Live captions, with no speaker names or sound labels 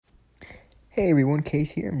Hey everyone,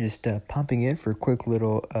 Case here. I'm just popping in for a quick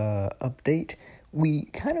little update. We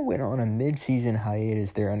kind of went on a mid-season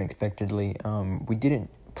hiatus there unexpectedly. We didn't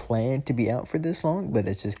plan to be out for this long, but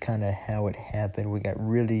it's just kind of how it happened. We got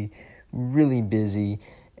really, really busy,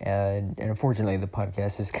 and unfortunately the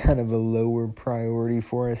podcast is kind of a lower priority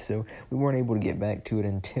for us, so we weren't able to get back to it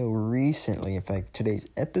until recently. In fact, today's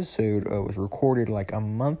episode was recorded like a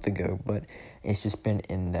month ago, but it's just been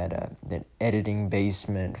in that editing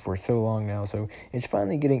basement for so long now, so it's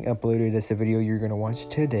finally getting uploaded as a video you're going to watch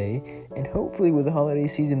today, and hopefully with the holiday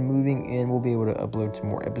season moving in, we'll be able to upload some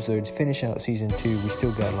more episodes, finish out season 2. We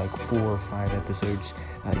still got like 4 or 5 episodes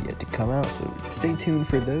yet to come out, so stay tuned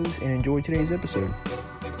for those and enjoy today's episode.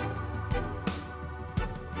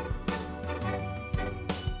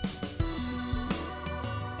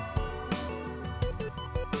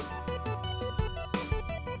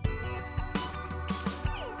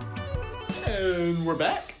 And we're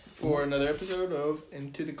back for another episode of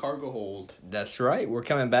Into the Cargo Hold. That's right. We're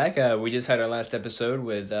coming back. We just had our last episode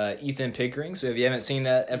with Ethan Pickering. So if you haven't seen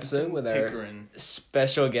that episode with our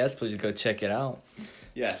special guest, please go check it out.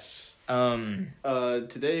 Yes.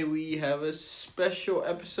 Today we have a special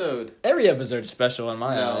episode. Every episode's special in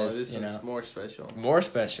my eyes. No, this one's more special. More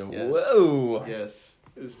special. Yes. Whoa. Yes.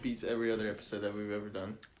 This beats every other episode that we've ever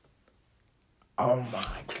done. Oh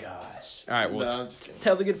my gosh. All right, well,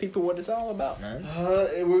 tell the good people what it's all about, man.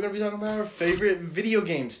 We're going to be talking about our favorite video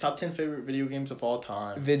games. Top 10 favorite video games of all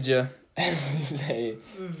time. Vidja.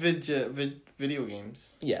 Video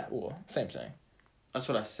games. Yeah, well, same thing. That's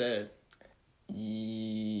what I said.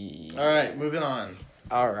 Yeah. All right, moving on.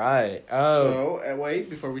 All right. Oh. So, wait,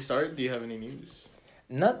 before we start, do you have any news?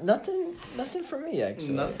 Nothing for me,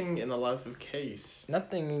 actually. Nothing in the life of Case.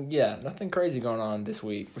 Nothing crazy going on this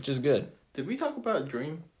week, which is good. Did we talk about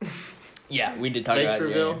Dream? Yeah, we did talk Face about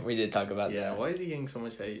reveal? Yeah, we did talk about that. Yeah, why is he getting so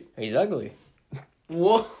much hate? He's ugly.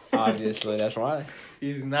 Whoa. Obviously, that's why.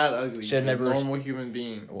 He's not ugly. He's a normal human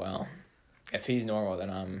being. Well, if he's normal, then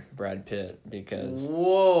I'm Brad Pitt, because...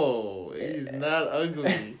 Whoa, he's not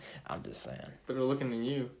ugly. I'm just saying. Better looking than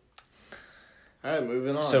you. All right,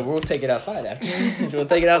 moving on. So we'll take it outside after. So we'll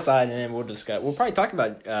take it outside, and then we'll discuss. We'll probably talk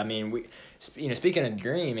about, speaking of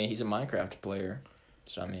Dream, he's a Minecraft player.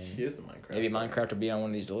 So, he is a Minecraft. Maybe Minecraft will be on one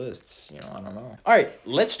of these lists. I don't know. All right,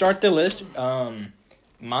 let's start the list.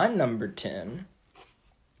 My number 10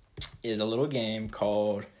 is a little game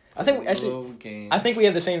called... I think we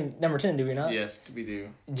have the same number 10, do we not? Yes, we do.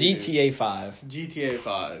 GTA 5. GTA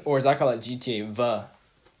 5. Or as I call it, GTA V.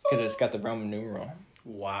 Because it's got the Roman numeral.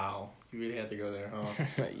 Wow. You really had to go there, huh?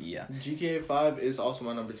 Yeah. GTA 5 is also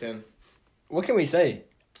my number 10. What can we say?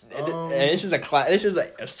 This is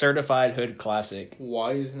a certified hood classic.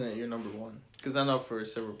 Why isn't it your number 1? Because I know for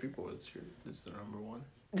several people it's the number 1.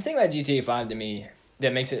 The thing about GTA 5 to me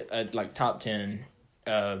that makes it a top 10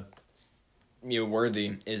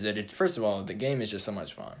 worthy is that first of all, the game is just so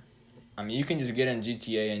much fun. You can just get in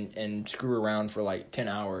GTA and screw around for like 10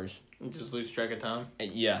 hours. And just lose track of time?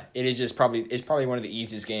 Yeah, it's probably one of the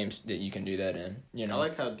easiest games that you can do that in. I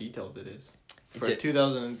like how detailed it is. For a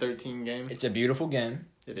 2013 game. It's a beautiful game.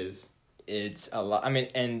 It is. It's a lot.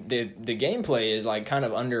 And the gameplay is like kind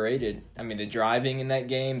of underrated. The driving in that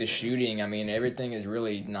game, the shooting, everything is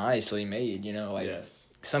really nicely made, Yes.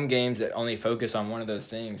 Some games that only focus on one of those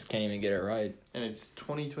things can't even get it right. And it's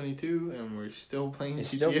 2022 and we're still playing GTA.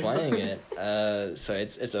 Still playing it. So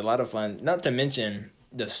it's a lot of fun. Not to mention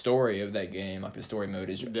the story of that game, like the story mode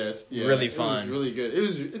is really fun. It was really good.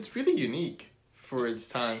 It's really unique for its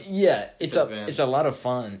time. Yeah, it's a lot of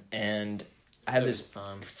fun, and I had this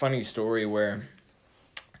funny story where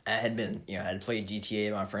I had been, I had played GTA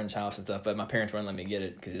at my friend's house and stuff, but my parents wouldn't let me get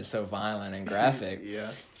it because it's so violent and graphic.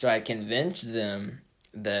 Yeah. So I convinced them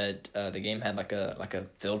that the game had like a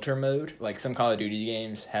filter mode, like some Call of Duty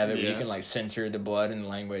games have it, where you can censor the blood and the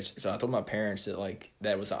language. So I told my parents that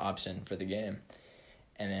that was an option for the game.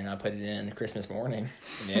 And then I put it in Christmas morning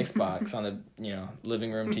in the Xbox on the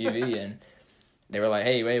living room TV, and they were like,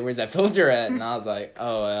 "Hey, wait, where's that filter at?" And I was like,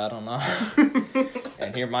 "Oh, I don't know."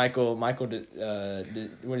 And here, Michael, what is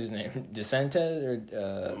his name? DeSanta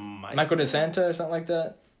or Michael DeSanta or something like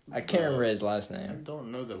that. I can't remember his last name. I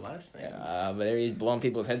don't know the last name. But there he's blowing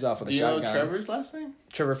people's heads off with a shotgun. Do you know Trevor's last name?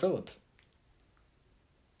 Trevor Phillips.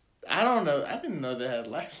 I don't know. I didn't know they had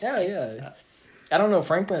last name. Yeah. I don't know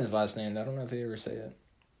Franklin's last name. I don't know if they ever say it.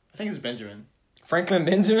 I think it's Benjamin. Franklin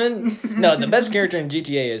Benjamin? No, the best character in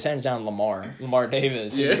GTA is hands down Lamar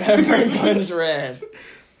Davis. Yeah. Franklin's friend.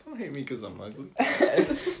 Don't hate me because I'm ugly.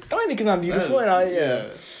 Don't hate me because I'm beautiful.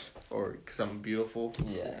 Or because I'm beautiful.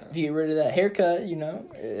 Yeah. If you get rid of that haircut,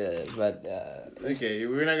 But Okay,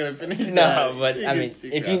 we're not gonna finish that. No, but It I mean, gets too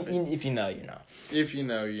if graphic. you know, you know. If you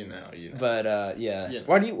know, you know, you know. But yeah, You know.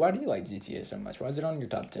 why do you like GTA so much? Why is it on your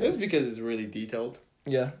top 10? It's because it's really detailed.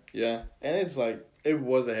 Yeah, Yeah, and it's like it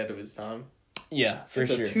was ahead of its time. yeah, for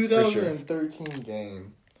It's sure. a For sure. 2013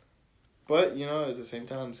 game, but you know, at the same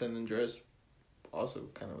time, San Andreas also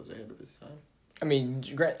kind of was ahead of its time. I mean,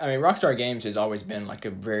 Rockstar Games has always been like a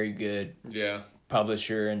very good Yeah,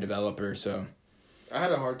 publisher and developer. So I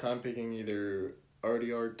had a hard time picking either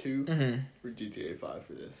RDR2 Mhm. or GTA 5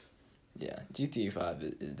 for this. yeah, GTA 5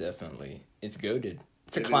 is definitely it's goated.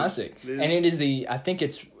 It's a It is. classic, It is. and it is I think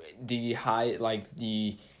it's the high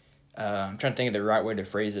I'm trying to think of the right way to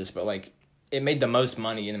phrase this, but like it made the most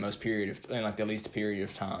money in the most the least period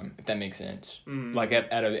of time, if that makes sense. Mhm. Like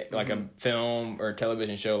at a a film or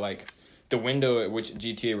television show, like the window at which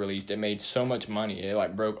GTA released, it made so much money. It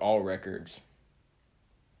like broke all records.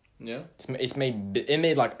 Yeah, It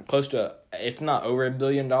made like close to, if not over $1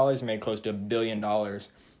 billion, it made close to $1 billion,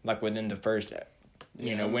 like within the first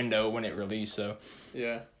window when it released. So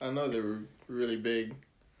yeah, I know they were really big.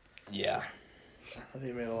 yeah,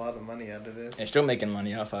 They made a lot of money out of this. they're still making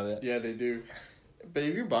money off of it. Yeah, they do. But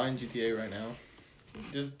if you're buying GTA right now,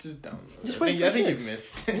 just download. Just I wait think, for I think 6. you've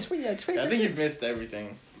missed. Just wait I for think you've 6. missed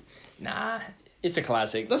everything. Nah, it's a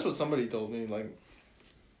classic. That's what somebody told me. Like,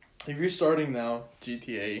 if you're starting now,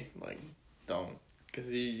 GTA, like, don't,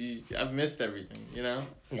 because I've missed everything. You know.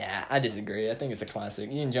 Nah, I disagree. I think it's a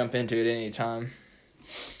classic. You can jump into it any time.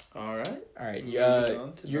 All right. All right, Moving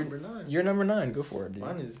on to you're number 9. You're number 9. Go for it, dude.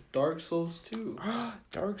 Mine is Dark Souls 2.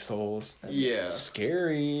 Dark Souls. That's Yeah.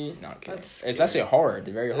 scary. Not kidding. That's It's actually hard.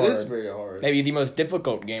 Very It hard. is very hard. Maybe the most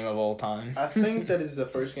difficult game of all time. I think that is the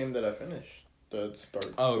first game that I finished. That's Dark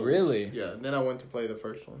Souls. Oh, really? Yeah. Then I went to play the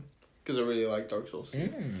first one because I really like Dark Souls 2.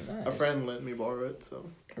 Nice. A friend let me borrow it, so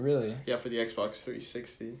Really? yeah, for the Xbox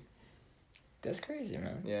 360. That's crazy,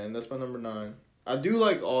 man. Yeah, and that's my number 9. I do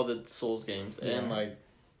like all the Souls games and Yeah. like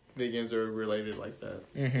the games that are related like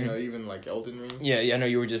that. Mm-hmm. You know, even like Elden Ring. Yeah, I know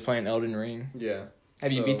you were just playing Elden Ring. Yeah.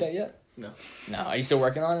 Have you beat that yet? No. No. Are you still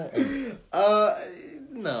working on it?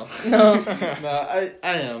 No. No. No, I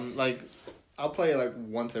am like I'll play it like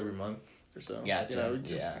once every month or so. Gotcha. You know,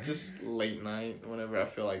 Yeah. just late night whenever I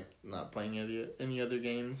feel like not playing any other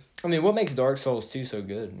games. I mean, what makes Dark Souls 2 so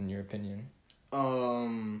good, in your opinion?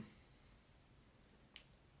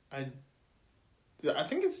 I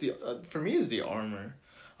think it's for me it's the armor.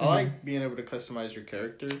 I like being able to customize your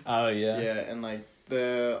character. Oh, yeah. Yeah, and like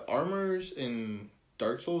the armors in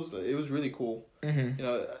Dark Souls, it was really cool. Mm-hmm. You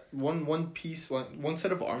know, one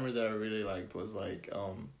set of armor that I really liked was like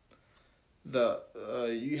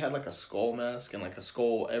you had like a skull mask and like a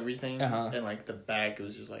skull everything, and like the back it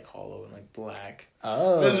was just like hollow and like black.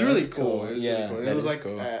 Oh, it was really that's cool. It was yeah, really cool. that It was is like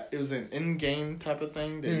cool. it was an in-game type of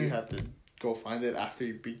thing that you have to go find it after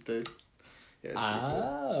you beat the. Yeah, it's pretty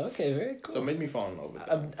cool. Okay, very cool. So it made me fall in love with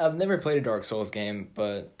that. I've never played a Dark Souls game,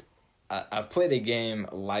 but I've played a game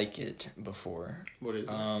like it before. What is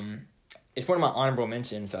it? It's one of my honorable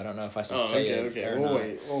mentions, so I don't know if I should say it. Okay. Or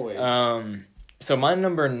We'll wait. So my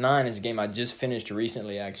number 9 is a game I just finished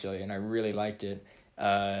recently, actually, and I really liked it.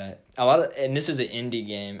 And this is an indie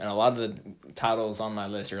game, and a lot of the titles on my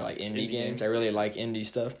list are like indie games. I really like indie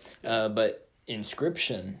stuff. But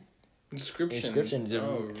Inscription. Inscription is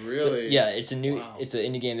really? it's a new it's an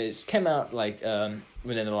indie game that's come out like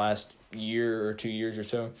within the last year or 2 years or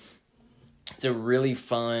so. It's a really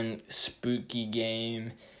fun, spooky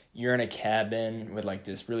game. You're in a cabin with like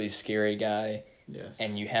this really scary guy. Yes.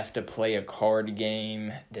 And you have to play a card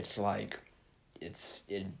game that's like it's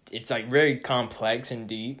like very complex and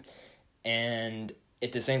deep, and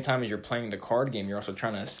at the same time as you're playing the card game, you're also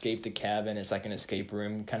trying to escape the cabin. It's like an escape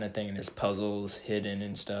room kind of thing, and there's puzzles hidden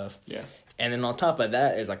and stuff. Yeah. And then on top of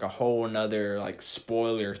that is like a whole another like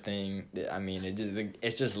spoiler thing. I mean,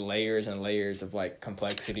 it's just layers and layers of like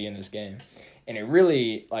complexity in this game. And it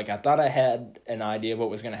really, like, I thought I had an idea of what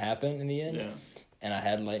was going to happen in the end. Yeah. And I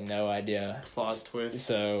had like no idea. Plot twist.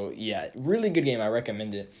 So yeah, really good game. I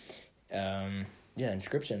recommend it.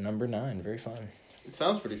 Inscription number 9, very fun. It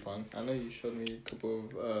sounds pretty fun. I know you showed me a couple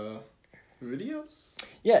of videos.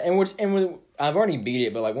 Yeah, and I've already beat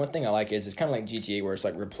it, but like one thing I like is it's kind of like GTA where it's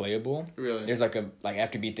like replayable. Really? There's like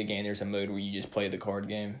after you beat the game, there's a mode where you just play the card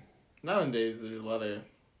game. Nowadays, there's a lot of.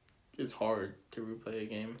 It's hard to replay a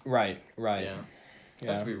game. Right. Yeah. It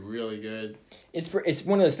has to be really good. It's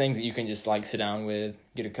one of those things that you can just like sit down with,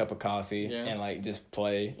 get a cup of coffee, and like just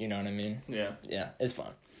play. You know what I mean? Yeah. Yeah, it's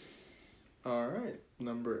fun. All right,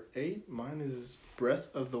 number 8. Mine is Breath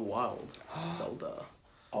of the Wild, Zelda.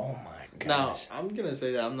 Oh my Now gosh! I'm gonna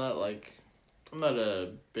say that I'm not a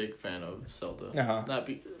big fan of Zelda. Uh-huh.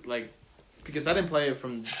 because I didn't play it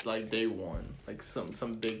from like day one, like some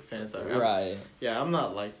big fans out there. Right. Yeah, I'm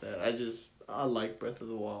not like that. I like Breath of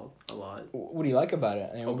the Wild a lot. What do you like about it?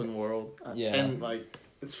 I mean, Open world. Yeah. And like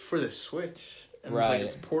it's for the Switch. And Right.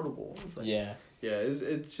 it's portable. It's like, yeah. Yeah,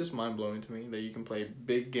 it's just mind blowing to me that you can play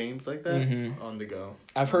big games like that on the go.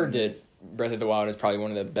 I've heard that Breath of the Wild is probably one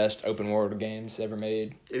of the best open world games ever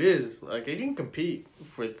made. It is. Like it can compete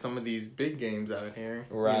with some of these big games out here.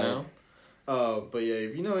 Right. You know? But yeah,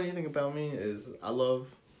 if you know anything about me, is I love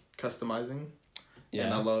customizing. Yeah.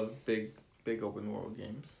 And I love big open world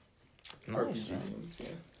games. Nice, RPG games, yeah.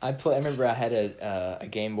 I remember I had a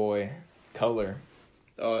Game Boy Color.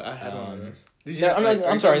 Oh, I had one of those.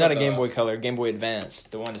 I'm sorry, not a Game Boy Color, Game Boy Advance,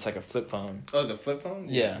 the one that's like a flip phone. Oh, the flip phone?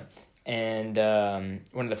 Yeah. And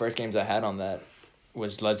one of the first games I had on that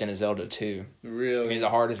was Legend of Zelda 2. Really? I mean, it's the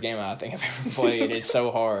hardest game I think I've ever played. It's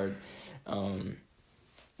so hard.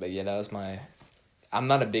 But yeah, that was I'm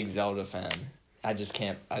not a big Zelda fan. I just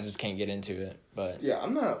can't get into it. But yeah,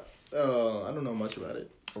 I'm not. I don't know much about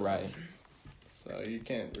it. So, right. So you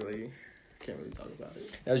can't really talk about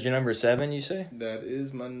it. That was your number 7, you say? That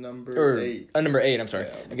is my number 8. Number 8. I'm sorry.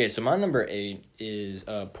 Yeah. Okay, so my number 8 is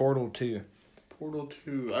Portal 2. Portal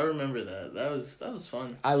 2. I remember that. That was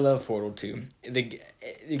fun. I love Portal 2. The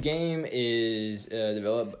game is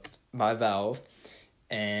developed by Valve,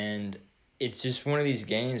 and it's just one of these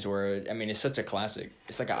games where, I mean, it's such a classic.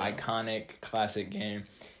 It's like an iconic classic game.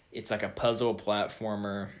 It's like a puzzle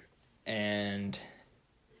platformer, and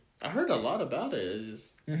I heard a lot about it.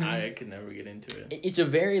 It's just I could never get into it. It's a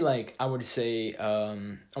very, like, I would say,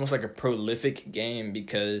 almost like a prolific game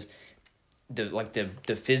because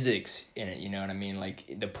the physics in it, you know what I mean?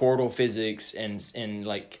 Like the portal physics and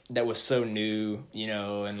like that was so new, you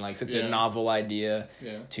know, and like such a novel idea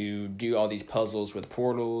to do all these puzzles with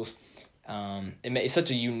portals. It's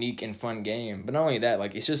such a unique and fun game, but not only that,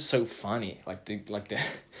 like it's just so funny.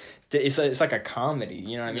 It's like a comedy,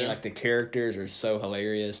 you know what I mean? Like the characters are so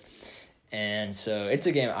hilarious, and so it's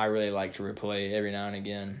a game I really like to replay every now and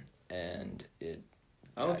again. And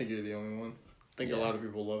I don't think you're the only one. I think a lot of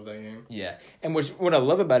people love that game. Yeah, and what I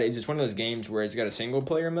love about it is it's one of those games where it's got a single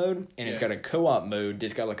player mode and it's got a co-op mode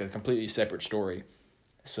that's got like a completely separate story.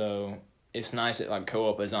 So it's nice that like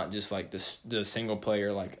co-op is not just like the single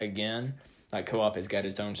player like again. Like co-op has got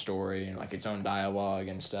its own story and like its own dialogue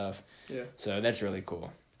and stuff. Yeah. So that's really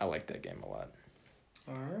cool. I like that game a lot.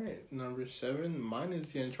 All right, number 7. Mine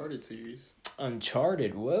is the Uncharted series.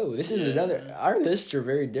 Uncharted. Whoa, this is another. Our lists are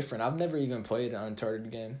very different. I've never even played an Uncharted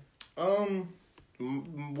game.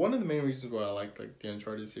 One of the main reasons why I like the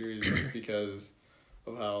Uncharted series is because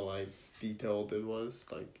of how like detailed it was,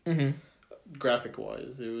 like graphic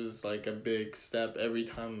wise. It was like a big step every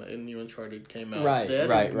time a new Uncharted came out. Right, they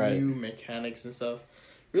had new mechanics and stuff.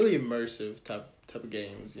 Really immersive type of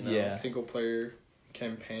games, you know. Yeah. Single player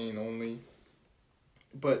campaign only.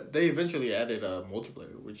 But they eventually added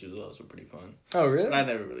multiplayer, which is also pretty fun. Oh really? But I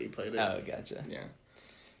never really played it. Oh, gotcha. Yeah.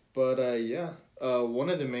 But one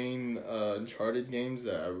of the main Uncharted games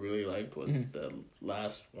that I really liked was the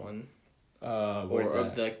last one,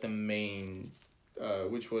 the main,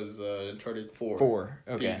 which was Uncharted 4. 4,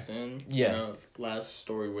 okay. Peaks in, last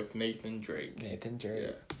story with Nathan Drake.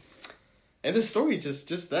 Yeah. And the story,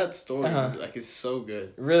 just that story, like is so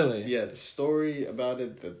good. Really? Yeah, the story about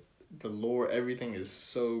it, the lore, everything is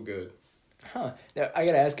so good. Huh. Now, I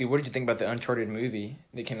gotta ask you, what did you think about the Uncharted movie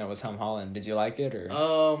that came out with Tom Holland? Did you like it, or?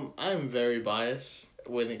 I'm very biased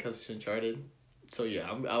when it comes to Uncharted, so yeah,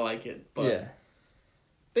 I like it. But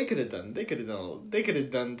they could have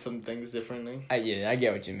done some things differently. I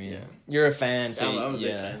get what you mean. Yeah. You're a fan, so I'm a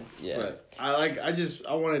big fan. Yeah. But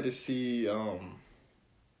I wanted to see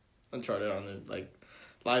Uncharted on the like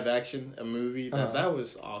live action, a movie that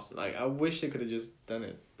was awesome. Like I wish they could have just done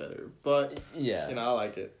it better, but I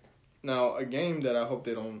like it. Now, a game that I hope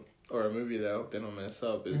they don't, or a movie that I hope they don't mess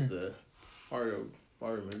up is the Mario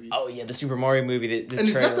movies. Oh, yeah, the Super Mario movie. And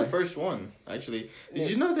it's not the first one, actually. Did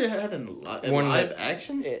you know they had a live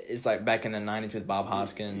action? It's like back in the 90s with Bob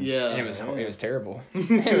Hoskins. Yeah. And it was terrible.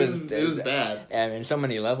 It was bad. I mean, so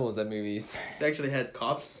many levels, that movie. They actually had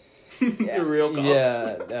cops. The real cops.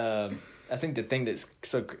 Yeah. I think the thing that's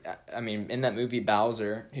so... I mean, in that movie,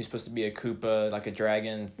 Bowser, who's supposed to be a Koopa, like a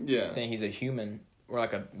dragon thing, he's a human. Or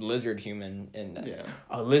like a lizard human and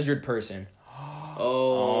a lizard person.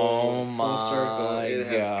 Oh my full circle. It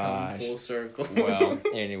has come full circle. Well,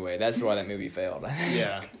 anyway, that's why that movie failed.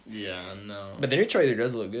 Yeah, no. But the new trailer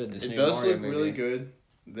does look good. It does look really good.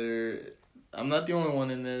 I'm not the only one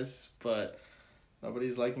in this, but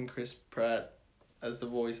nobody's liking Chris Pratt as the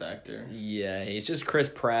voice actor. Yeah, it's just Chris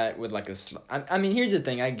Pratt with like a. I mean, here's the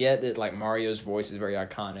thing. I get that like Mario's voice is very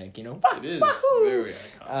iconic. You know, it is very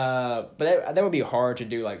iconic. But that would be hard to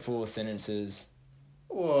do like full sentences.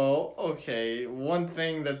 Well, okay. One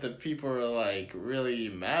thing that the people are like really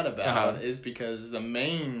mad about is because the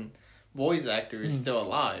main voice actor is still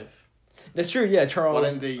alive. That's true. Yeah, Charles. Why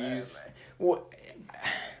didn't they use? Well,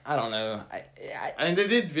 I don't know. I mean, they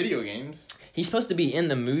did video games. He's supposed to be in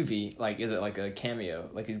the movie. Like, is it like a cameo?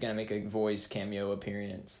 Like, he's gonna make a voice cameo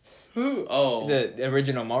appearance. Who? Oh, the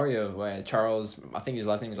original Mario, Charles. I think his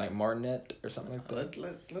last name is like Martinet or something like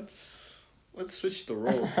that. Let's switch the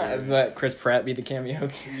roles. Let Chris Pratt be the cameo.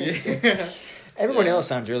 Yeah. Everyone else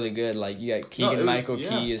sounds really good. Like, you got Keegan-Michael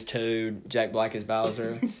Key as Toad, Jack Black as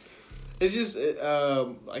Bowser. It's just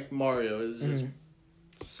like Mario is just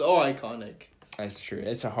so iconic. That's true.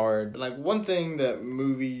 It's a hard. Like, one thing that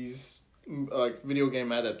movies, like video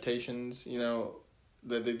game adaptations, you know,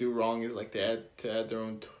 that they do wrong is like they add their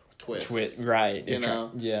own twist. Right. You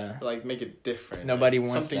know. Yeah. Like, make it different. Nobody like,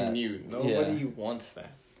 wants something that. new. Nobody wants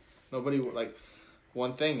that. Nobody like.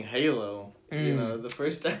 One thing, Halo. You know, the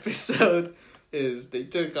first episode is they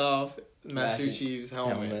took off Master Chief's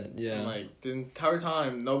helmet. Yeah. And, like, the entire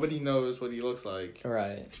time, nobody knows what he looks like.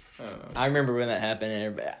 Right. I don't know. I remember when that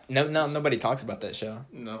happened. And nobody talks about that show.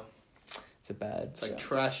 No. It's a bad It's like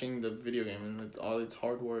trashing the video game and all its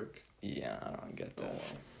hard work. Yeah, I don't get that.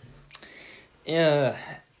 Oh.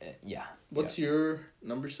 Yeah. What's your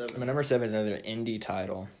number 7? My number 7 is another indie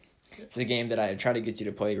title. It's a game that I try to get you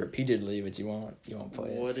to play repeatedly, but you won't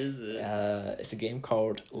play it. What is it? It's a game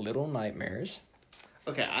called Little Nightmares.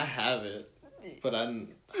 Okay, I have it, but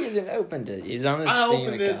He hasn't opened it. He's on his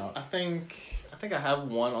Steam account. I think I have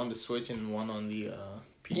one on the Switch and one on the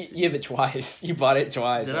PC. You have it twice. You bought it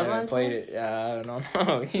twice. Did I buy it played twice? it. I don't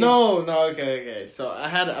know. No, okay. So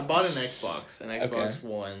I bought an Xbox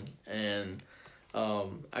One, and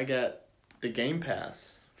I got the Game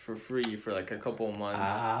Pass for free for like a couple of months.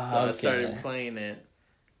 I started playing it,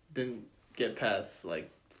 didn't get past like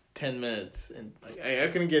 10 minutes, and like I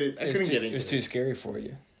couldn't get it. I couldn't get into it. It was too scary for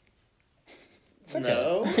you. Okay.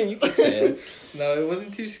 No, you can say it. No, it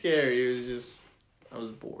wasn't too scary. It was just I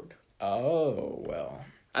was bored. Oh well.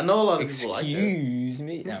 I know a lot of people like it. Excuse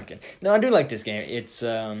me. No, I'm kidding. No, I do like this game. It's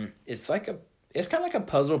kind of like a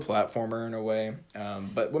puzzle platformer in a way.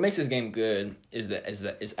 But what makes this game good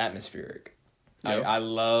is atmospheric. Yep. I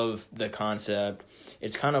love the concept.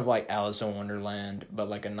 It's kind of like Alice in Wonderland, but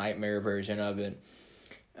like a nightmare version of it.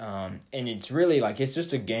 And it's really like, it's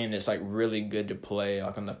just a game that's like really good to play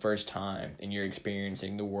like on the first time and you're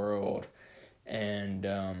experiencing the world. And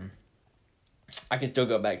I can still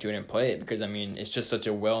go back to it and play it because I mean it's just such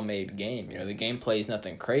a well-made game. You know, the gameplay is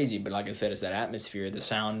nothing crazy, but like I said, it's that atmosphere, the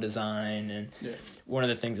sound design, and one of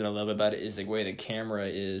the things that I love about it is the way the camera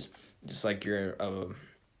is just like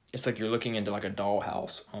it's like you're looking into like a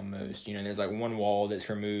dollhouse almost. You know, there's like one wall that's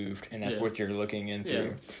removed, and that's what you're looking into.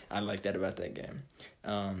 Yeah. I like that about that game.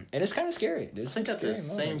 And it's kind of scary. I think at the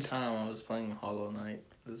same time I was playing Hollow Knight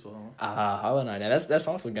as well. Hollow Knight. That's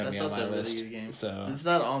also going to be on my list. That's also a really good game. So it's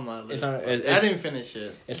not on my list. I didn't finish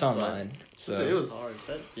it. It's on mine. So it was hard.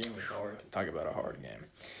 That game was hard. Talk about a hard game.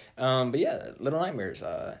 But yeah, Little Nightmares.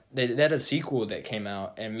 They had a sequel that came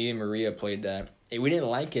out, and me and Maria played that. And we didn't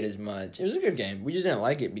like it as much. It was a good game. We just didn't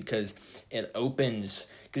like it because it opens.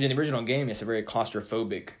 Because in the original game, it's a very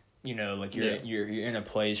claustrophobic. You know, like you're in a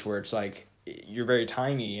place where it's like you're very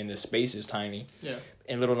tiny and the space is tiny. Yeah.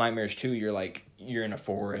 In Little Nightmares 2, you're in a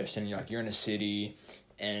forest and you're in a city,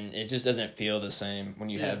 and it just doesn't feel the same when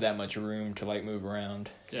you have that much room to like move around.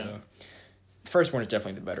 Yeah. So the first one is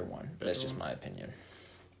definitely the better one. That's just my opinion.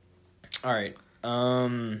 All right.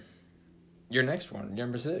 Your next one,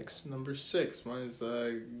 number 6. Number 6, mine is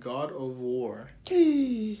God of War.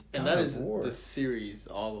 And that is the series,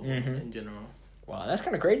 all of them in general. Wow, that's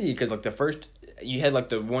kind of crazy because like the first, you had like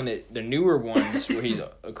the newer ones where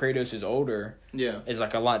Kratos is older. Yeah, is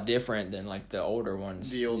like a lot different than like the older ones.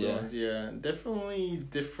 The older ones, definitely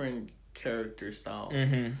different character styles,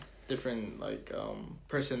 different like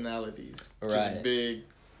personalities. Right, just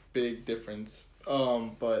big difference.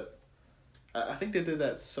 But I think they did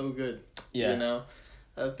that so good. Yeah, you know,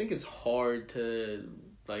 I think it's hard to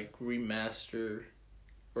like remaster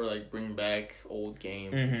or like bring back old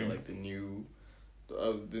games into like the new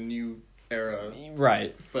era.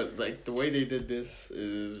 Right. But like the way they did this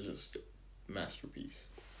is just a masterpiece.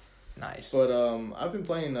 Nice. But I've been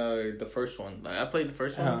playing the first one. Like I played the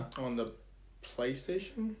first one on the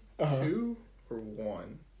PlayStation 2 or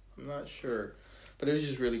 1. I'm not sure. But it was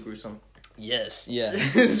just really gruesome. Yes, yeah.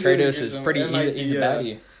 Kratos is pretty. He's a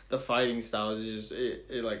baddie. the fighting style is just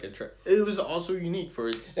it was also unique for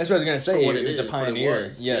its. That's what I was gonna say. It was a pioneer.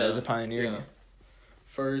 Yeah, it was a pioneer. Yeah.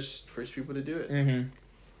 First people to do it. Mm-hmm.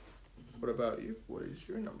 What about you? What is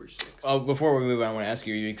your number 6? Oh, before we move on, I want to ask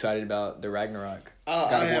you: are you excited about the Ragnarok?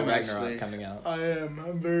 I am Ragnarok actually coming out. I am.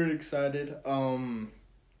 I'm very excited.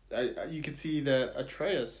 You can see that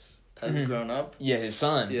Atreus has grown up. Yeah, his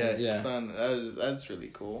son. Yeah, his son. That's really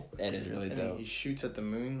cool. That is really dope. He shoots at the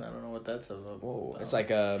moon. I don't know what that's about. Whoa, it's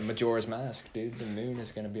like a Majora's Mask, dude. The moon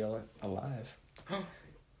is gonna be alive.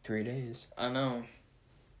 3 days. I know.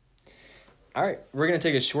 All right, we're going to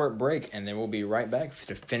take a short break, and then we'll be right back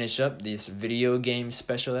to finish up this video game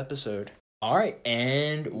special episode. All right,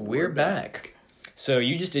 and we're back. So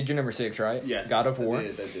you just did your number 6, right? Yes, God of War.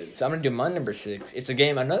 I did. So I'm going to do my number 6. It's a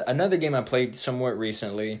game, another game I played somewhat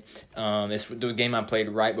recently. It's the game I played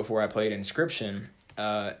right before I played Inscription.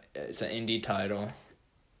 It's an indie title.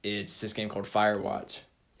 It's this game called Firewatch.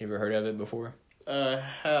 You ever heard of it before? I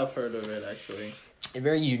have heard of it, actually.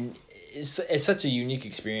 It's such a unique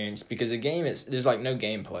experience because the game there's like no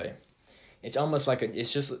gameplay. It's almost like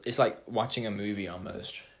it's like watching a movie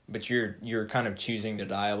almost, but you're kind of choosing the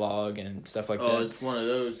dialogue and stuff like that. Oh, it's one of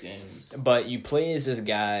those games. But you play as this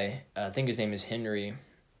guy, I think his name is Henry,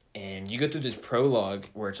 and you go through this prologue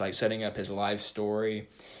where it's like setting up his life story,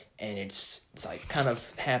 and it's like kind of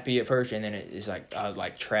happy at first, and then it's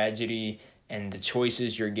like tragedy. And the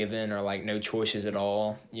choices you're given are like no choices at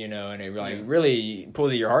all, and it really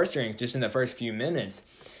pulls at your heartstrings just in the first few minutes.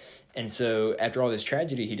 And so after all this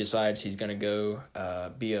tragedy, he decides he's gonna go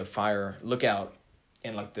be a fire lookout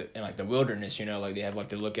in the wilderness. They have like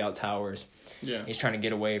the lookout towers. Yeah, he's trying to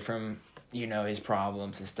get away from his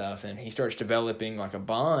problems and stuff, and he starts developing like a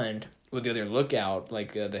bond with the other lookout,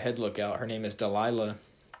 like the head lookout. Her name is Delilah.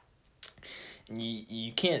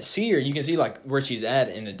 You can't see her. You can see like where she's at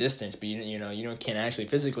in the distance, but you can't actually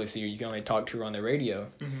physically see her. You can only talk to her on the radio.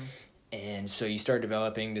 Mm-hmm. And so you start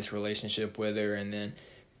developing this relationship with her, and then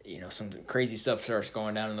some crazy stuff starts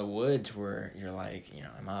going down in the woods where you're like,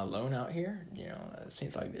 am I alone out here? It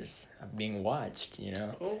seems like I'm being watched.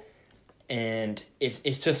 Oh. And it's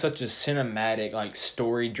just such a cinematic, like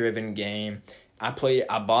story driven game. I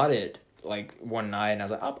bought it like one night, and I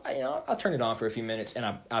was like, I'll turn it on for a few minutes, and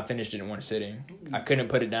I finished it in one sitting. I couldn't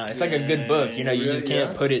put it down. It's like a good book, you just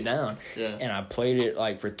can't put it down. Yeah. And I played it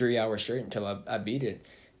like for 3 hours straight until I beat it.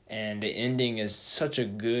 And the ending is such a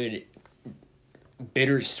good,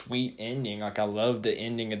 bittersweet ending. Like I love the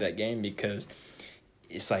ending of that game because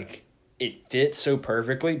it's like it fits so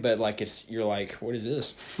perfectly, but like you're like, what is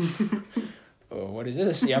this? Oh, what is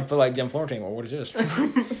this? Yeah, I feel like Jim Florentine. Well, what is this?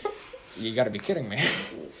 You got to be kidding me.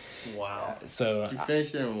 Wow. So you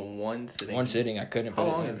finished it in one sitting? One sitting. I couldn't put it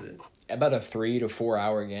in. How long is it? About a 3 to 4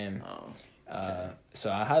 hour game. Oh. Okay.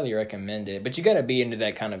 So I highly recommend it. But you got to be into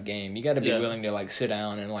that kind of game. You got to be willing to like sit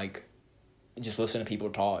down and like just listen to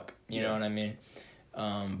people talk. You know what I mean?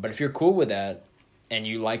 But if you're cool with that and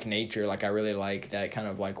you like nature, like I really like that kind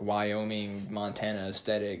of like Wyoming, Montana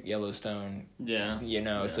aesthetic, Yellowstone. Yeah.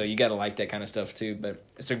 So you got to like that kind of stuff too. But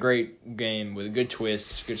it's a great game with a good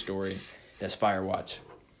twist, good story. That's Firewatch.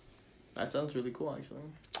 That sounds really cool, actually.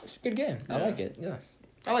 It's a good game. Yeah. I like it. Yeah.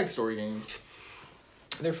 I like story games.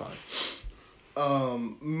 They're fun.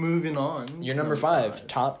 Moving on. Your number 5.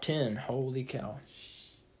 Top 10. Holy cow.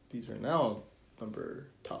 These are now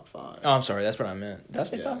top 5. Oh, I'm sorry. That's what I meant. Did I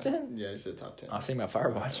say top 10? Yeah, you said top 10. I was thinking about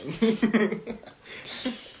Firewatch.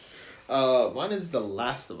 Mine is The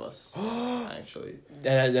Last of Us, actually.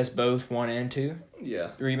 That's both 1 and 2? Yeah.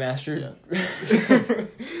 Remastered? Yeah.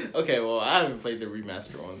 Okay, well, I haven't played the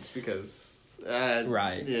remastered ones because...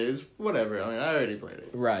 right. Yeah, it's whatever. I mean, I already played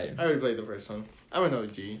it. Right. I already played the first one. I'm an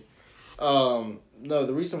OG. No,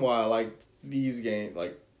 the reason why I like these games,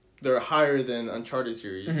 like, they're higher than Uncharted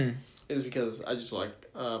series, is because I just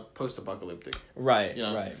like post-apocalyptic. Right,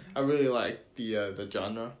 right. I really like the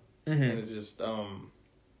genre, and it's just...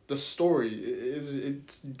 the story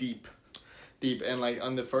it's deep, and like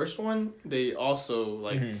on the first one, they also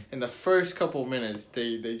like in the first couple minutes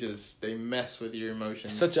they mess with your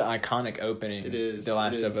emotions. Such an iconic opening. It is. The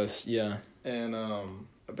Last of Us, yeah. And I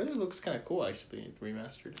bet it looks kind of cool actually,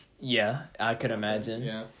 remastered. Yeah, I could imagine.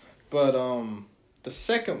 Yeah, but the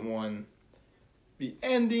second one, the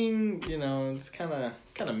ending, it's kind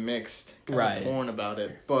of mixed, kind of torn about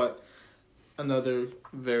it, but. Another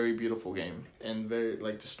very beautiful game, and very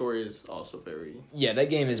like the story is also very. Yeah,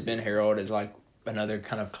 that game has been heralded as like another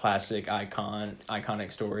kind of classic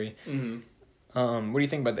iconic story. Mm-hmm. What do you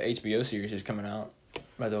think about the HBO series that's coming out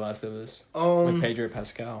by The Last of Us with Pedro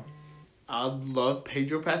Pascal? I love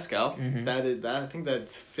Pedro Pascal. Mm-hmm. That I think that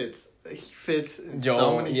fits. He fits in Joel,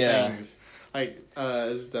 so many things.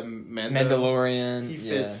 as the Mandalorian. He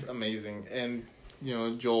fits amazing. And,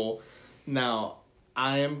 Joel. Now,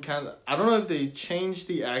 I don't know if they changed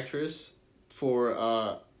the actress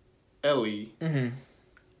for Ellie. Mm-hmm.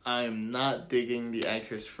 I'm not digging the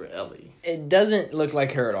actress for Ellie. It doesn't look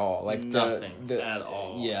like her at all. Like nothing at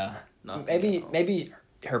all. Yeah. Maybe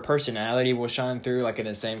her personality will shine through, like in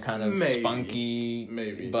the same kind of spunky.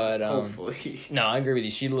 Maybe. But hopefully. No, I agree with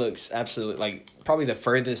you. She looks absolutely like probably the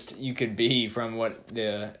furthest you could be from what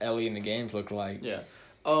the Ellie in the games look like. Yeah.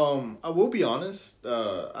 I will be honest.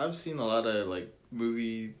 I've seen a lot of like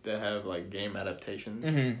movies that have like game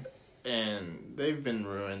adaptations, and they've been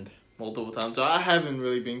ruined multiple times. So I haven't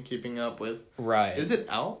really been keeping up with. Right. Is it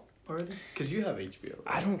out already? Because you have HBO.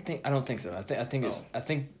 Right? I don't think so. I think I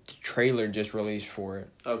think the trailer just released for it.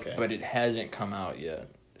 Okay. But it hasn't come out yet.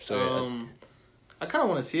 So I kind of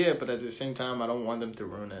want to see it, but at the same time, I don't want them to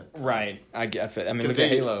ruin it. So. Right. I mean, look at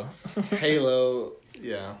Halo. Halo.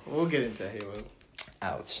 Yeah, we'll get into Halo.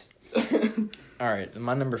 Ouch. All right,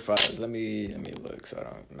 my number 5. Let me look so I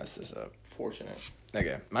don't mess this up. Fortunate.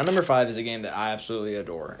 Okay, my number 5 is a game that I absolutely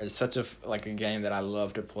adore. It's such a game that I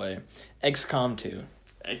love to play. XCOM 2.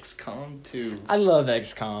 XCOM 2. I love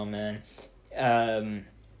XCOM, man. I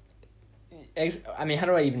mean, how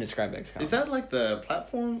do I even describe XCOM? Is that like the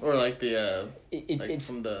platform or like the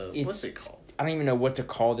what's it called? I don't even know what to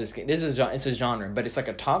call this game. It's a genre, but it's like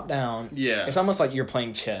a top-down. Yeah. It's almost like you're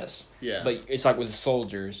playing chess. Yeah. But it's like with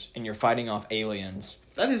soldiers, and you're fighting off aliens.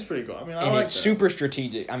 That is pretty cool. I mean, it's super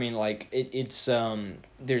strategic. I mean, like, it's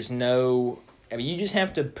there's no... I mean, you just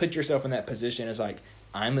have to put yourself in that position as, like,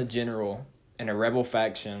 I'm a general in a rebel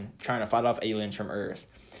faction trying to fight off aliens from Earth.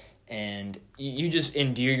 And you just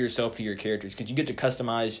endear yourself to your characters because you get to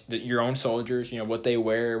customize your own soldiers, what they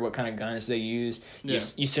wear, what kind of guns they use. Yeah.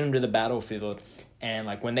 You send them to the battlefield, and,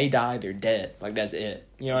 like, when they die, they're dead. Like, that's it.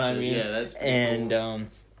 You know what I mean? Yeah, that's pretty cool.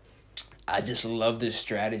 I just love this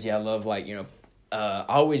strategy. I love, like, I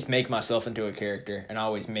always make myself into a character, and I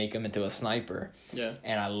always make him into a sniper. Yeah.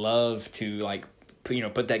 And I love to, like,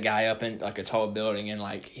 put that guy up in, like, a tall building, and,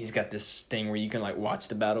 like, he's got this thing where you can, like, watch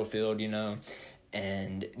the battlefield,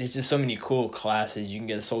 And there's just so many cool classes. You can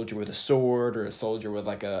get a soldier with a sword or a soldier with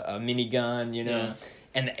like a minigun, Yeah.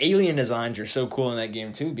 And the alien designs are so cool in that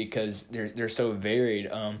game too because they're so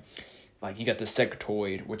varied. Like you got the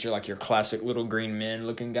sectoid, which are like your classic little green men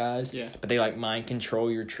looking guys. Yeah. But they like mind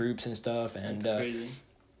control your troops and stuff. And that's crazy.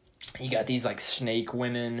 You got these like snake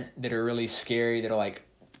women that are really scary that are like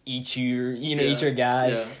eat your guy.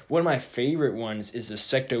 Yeah. One of my favorite ones is the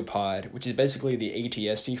sectopod, which is basically the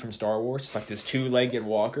AT-ST from Star Wars. It's like this 2-legged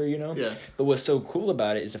walker, Yeah. But what's so cool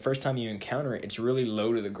about it is the first time you encounter it, it's really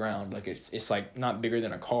low to the ground. Like it's like not bigger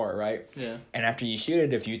than a car, right? Yeah. And after you shoot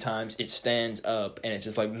it a few times, it stands up and it's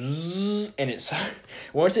just like zzz, and it's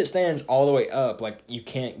once it stands all the way up, like you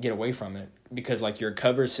can't get away from it because like your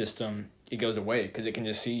cover system, it goes away because it can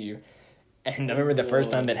just see you. And I remember the first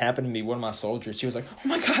time that happened to me, one of my soldiers, she was like, oh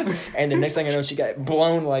my God. And the next thing I know, she got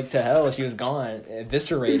blown like to hell. She was gone,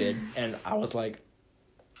 eviscerated. And I was like,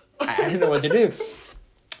 I didn't know what to do.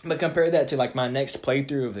 But compare that to like my next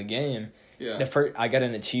playthrough of the game. Yeah. I got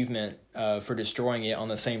an achievement for destroying it on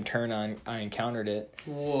the same turn I encountered it.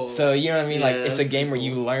 Whoa. So, you know what I mean? Yeah, like, it's a game cool. where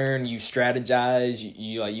you learn, you strategize,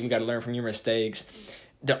 you got to learn from your mistakes.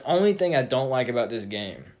 The only thing I don't like about this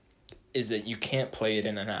game is that you can't play it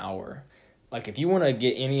in an hour. Like, if you want to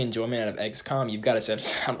get any enjoyment out of XCOM, you've got to set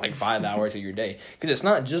aside, like, 5 hours of your day. Because it's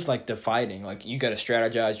not just, like, the fighting. Like, you got to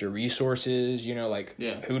strategize your resources,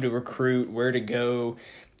 who to recruit, where to go.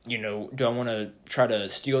 Do I want to try to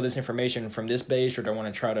steal this information from this base, or do I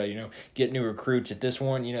want to try to, get new recruits at this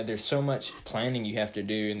one? There's so much planning you have to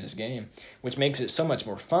do in this game, which makes it so much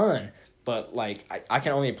more fun. But, like, I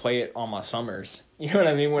can only play it on my summers. You know what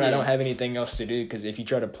I mean? When I don't have anything else to do. Because if you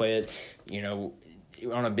try to play it,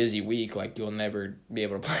 on a busy week, like, you'll never be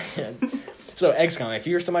able to play it. So XCOM, if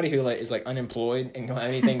you're somebody who is unemployed and don't have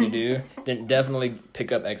anything to do, then definitely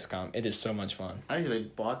pick up XCOM. It is so much fun. I actually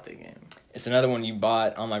bought the game. It's another one you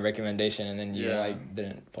bought on my recommendation and then you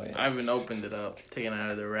didn't play it. I haven't opened it up, taken it out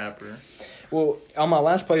of the wrapper. Well, on my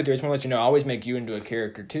last playthrough, I just want to let you know, I always make you into a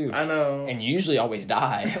character too. I know. And you usually always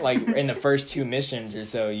die. Like, in the first 2 missions or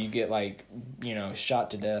so, you get,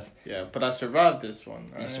 shot to death. Yeah, but I survived this one.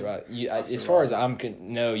 Right? You survived. As far as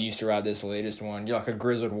you survived this latest one. You're like a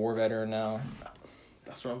grizzled war veteran now.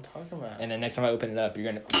 That's what I'm talking about. And then next time I open it up,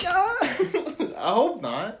 you're going to... I hope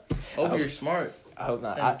not. I hope you're smart. I hope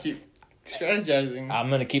not. And keep strategizing. I'm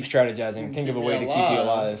going to keep strategizing. Think of a way to keep you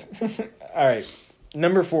alive. All right.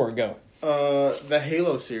 Number 4, go. The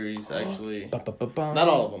Halo series, actually. Not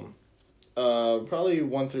all of them. Probably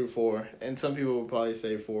 1 through 4. And some people will probably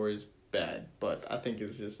say 4 is bad, but I think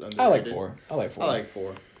it's just underrated. I like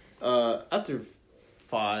 4. After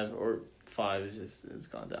 5 it's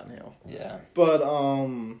gone downhill. Yeah. But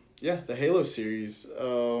the Halo series.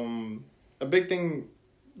 A big thing,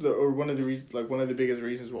 one of the biggest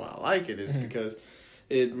reasons why I like it is because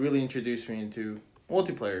it really introduced me into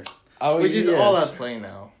multiplayer, which is all I play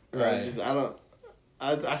now. Right.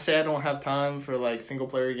 I say I don't have time for like single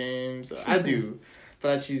player games. I do,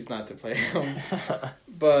 but I choose not to play them.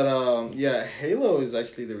 But Halo is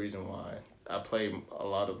actually the reason why I play a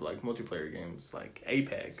lot of like multiplayer games like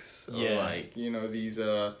Apex or like these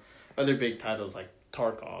other big titles like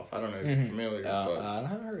Tarkov. I don't know if you're familiar. But I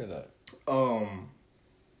haven't heard of that.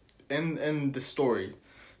 And the story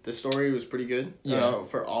was pretty good.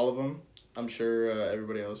 For all of them. I'm sure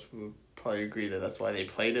everybody else would probably agree that's why they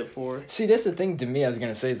played it for. See, that's the thing to me. I was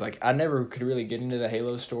gonna say is like I never could really get into the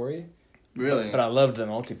Halo story. Really, but I loved the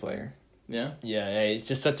multiplayer. Yeah. Yeah, it's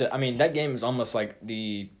just such a. I mean, that game is almost like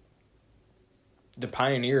the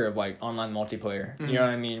pioneer of like online multiplayer. You know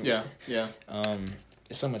what I mean? Yeah. Yeah.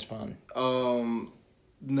 It's so much fun.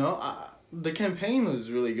 The campaign was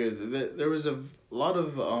really good. There was a lot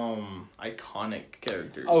of iconic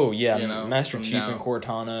characters. Oh yeah, Master Chief and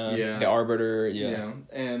Cortana, the Arbiter. Yeah.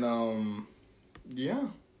 And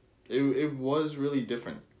it was really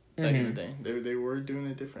different back in the day. They were doing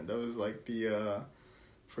it different. That was like the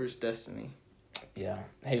first Destiny. Yeah,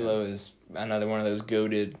 Halo is another one of those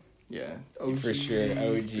goated. Yeah, OG for sure.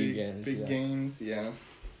 Games, OG games, big games. Yeah,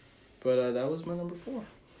 but that was my number 4.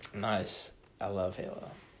 Nice. I love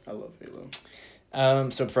Halo. Halo.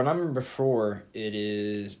 So for number 4, it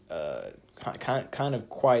is kind of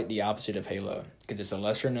quite the opposite of Halo because it's a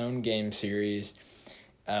lesser known game series.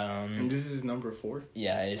 And this is number 4.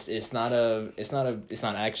 Yeah, it's not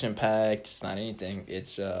action packed. It's not anything.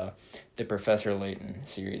 It's the Professor Layton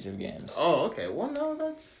series of games. Oh, okay. Well, no,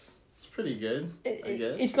 that's pretty good. I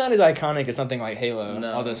guess it's not as iconic as something like Halo.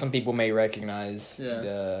 No. Although some people may recognize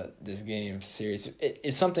this game series.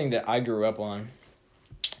 It's something that I grew up on.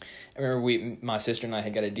 I remember my sister and I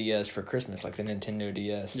had got a DS for Christmas, like the Nintendo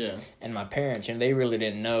DS. Yeah. And my parents, they really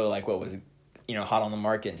didn't know like what was, hot on the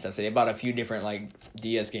market and stuff. So they bought a few different like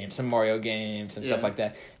DS games, some Mario games and stuff like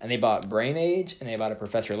that. And they bought Brain Age and they bought a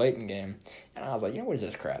Professor Layton game. And I was like, what is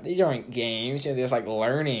this crap? These aren't games. They're just like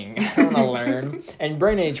learning. I don't want to learn. And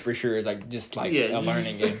Brain Age for sure is like just like a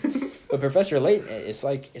learning game. But Professor Layton, it's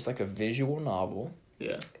like a visual novel.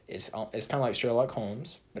 Yeah. It's kind of like Sherlock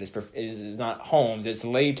Holmes, but it's not Holmes. It's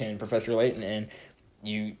Layton, Professor Layton, and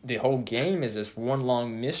the whole game is this one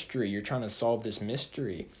long mystery. You're trying to solve this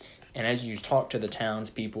mystery, and as you talk to the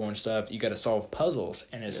townspeople and stuff, you got to solve puzzles,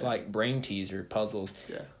 and it's like brain teaser puzzles.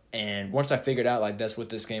 Yeah. And once I figured out like that's what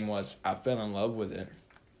this game was, I fell in love with it.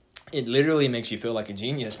 It literally makes you feel like a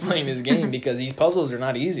genius playing this game because these puzzles are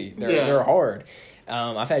not easy. They're hard.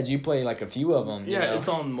 I've had you play like a few of them. It's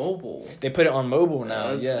on mobile. They put it on mobile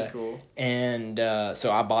now. That's pretty cool. And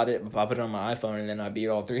so I bought it. I put it on my iPhone, and then I beat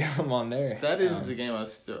all 3 of them on there. That is the game I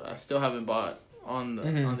still haven't bought on the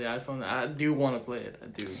iPhone. I do want to play it. I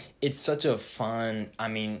do. It's such a fun. I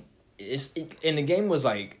mean, and the game was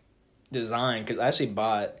like designed because I actually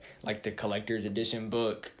bought like the collector's edition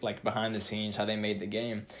book, like behind the scenes how they made the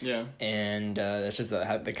game. Yeah. And that's just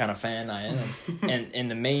the kind of fan I am.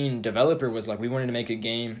 and the main developer was like, we wanted to make a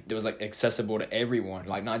game that was like accessible to everyone,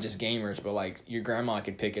 like not just gamers, but like your grandma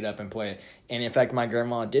could pick it up and play it. And in fact, my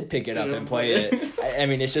grandma did pick it up and play it. I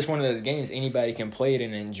mean, it's just one of those games anybody can play it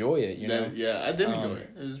and enjoy it. Yeah, I did enjoy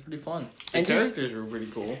it. It was pretty fun. The characters were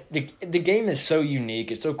pretty cool. The game is so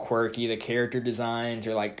unique. It's so quirky. The character designs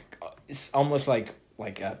are like, it's almost like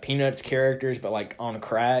Peanuts characters, but like on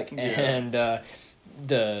crack. And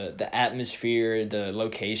the atmosphere, the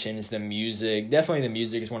locations, the music. Definitely the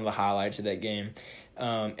music is one of the highlights of that game.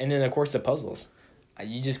 And then of course the puzzles.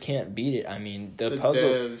 You just can't beat it. I mean, the puzzle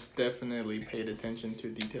devs definitely paid attention to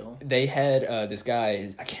detail. They had this guy.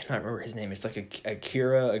 I cannot remember his name. It's like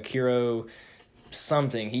Akira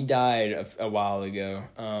something. He died a while ago.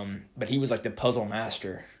 But he was like the puzzle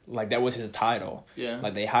master. Like that was his title. Yeah.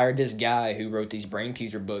 Like they hired this guy who wrote these brain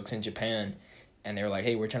teaser books in Japan, and they were like,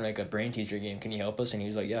 "Hey, we're trying to make a brain teaser game. Can you help us?" And he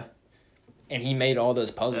was like, "Yeah." And he made all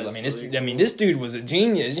those puzzles. This dude was a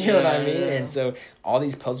genius. You know what I mean? Yeah. And so all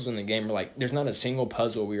these puzzles in the game are like, there's not a single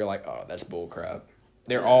puzzle where you're like, "Oh, that's bull crap."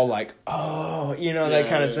 They're all like, "Oh," that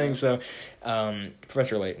kind of thing. So,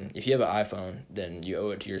 Professor Layton, if you have an iPhone, then you owe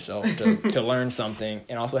it to yourself to learn something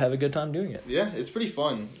and also have a good time doing it. Yeah, it's pretty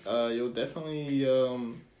fun. You'll definitely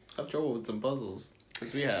have trouble with some puzzles.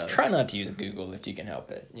 Because we have. Try not to use Google if you can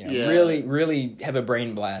help it. Really, really have a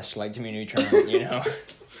brain blast like Jimmy Neutron.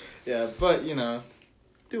 Yeah, but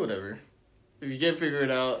do whatever. If you can't figure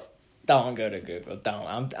it out, Don't go to Google.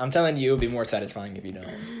 Don't. I'm telling you, it'll be more satisfying if you don't.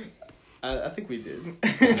 I think we did.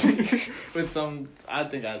 With some, I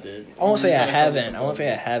think I did. I won't say I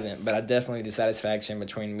haven't, but I definitely the satisfaction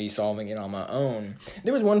between me solving it on my own.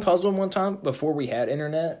 There was one puzzle one time before we had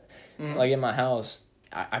internet, like in my house.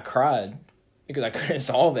 I cried because I couldn't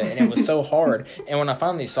solve it, and it was so hard. And when I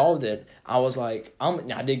finally solved it, I was like,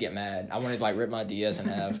 I did get mad. I wanted to like rip my DS in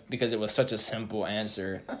half because it was such a simple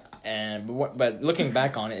answer. But looking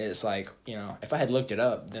back on it, it's like, you know, if I had looked it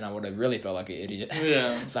up, then I would have really felt like an idiot.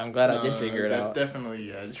 Yeah. So I'm glad I did figure it out. Definitely,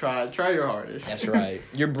 yeah. Try your hardest. That's right.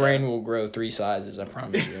 Your brain will grow 3 sizes, I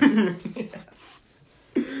promise you. Yes.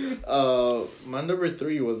 My number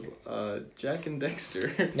 3 was Jack and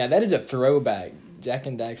Dexter. Now that is a throwback. Jack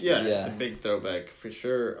and Dexter. Yeah, it's a big throwback for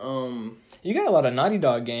sure. You got a lot of Naughty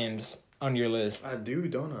Dog games on your list. I do,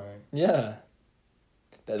 don't I? Yeah.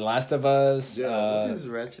 The Last of Us. Yeah, what is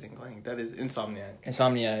Ratchet and Clank? That is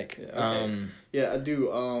Insomniac. Yeah, okay. Yeah, I do.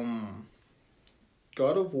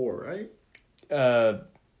 God of War, right?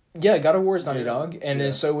 Yeah, God of War is Naughty Dog, and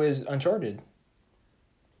then so is Uncharted.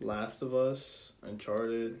 Last of Us,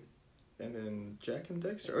 Uncharted, and then Jack and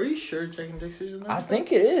Dexter. Are you sure Jack and Dexter's in that? I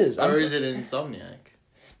think it is. Or is it Insomniac?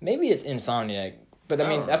 Maybe it's Insomniac, but I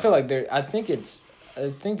mean, I feel like I think it's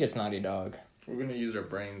Naughty Dog. We're gonna use our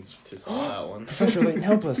brains to solve that one. Professor Layton,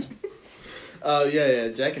 help us. Yeah,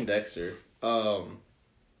 Jack and Dexter.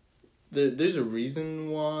 There's a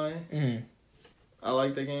reason why I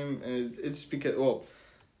like that game, and it's because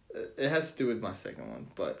it has to do with my second one,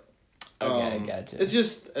 but okay, I gotcha. It's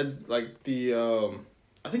just like the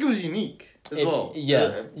I think it was unique as well.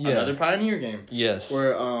 Yeah, another Pioneer game. Yes,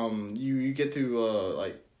 where you get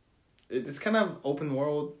to it's kind of open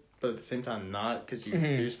world, but at the same time not, because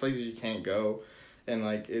there's places you can't go, and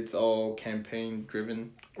like it's all campaign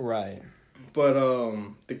driven. Right. But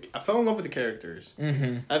I fell in love with the characters.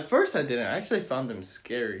 Mm-hmm. At first I didn't. I actually found them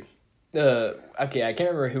scary. Okay, I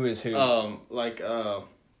can't remember who is who.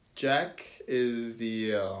 Jack is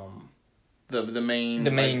the main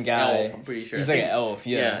guy. Elf, I'm pretty sure. He's like an elf,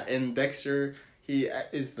 yeah. Yeah, and Dexter, he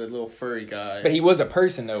is the little furry guy. But he was a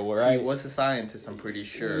person though, right? He was a scientist, I'm pretty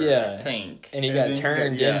sure. Yeah. I think. And he got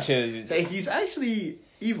turned into... He's actually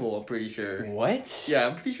evil, I'm pretty sure. What? Yeah,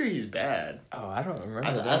 I'm pretty sure he's bad. Oh, I don't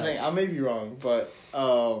remember that. I think I may be wrong, but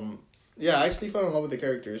yeah, I actually fell in love with the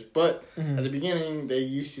characters. But at the beginning, they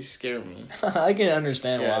used to scare me. I can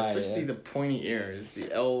understand why. Especially the pointy ears, the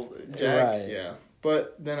Jack. Right. Yeah.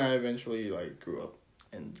 But then I eventually grew up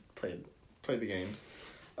and played the games.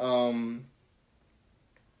 I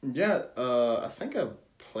think I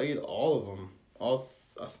played all of them. All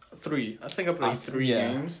 3. I think I played 3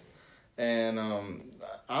 games. And I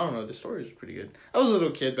don't know, the story is pretty good. I was a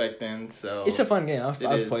little kid back then, so it's a fun game. I've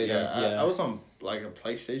played it. I was on like a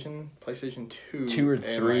PlayStation 2. 2 or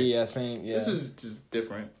 3, I think. Yeah. This was just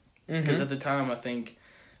different because at the time I think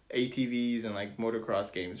ATVs and like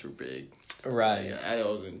motocross games were big. So, right. Yeah, I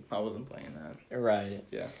wasn't playing that. Right.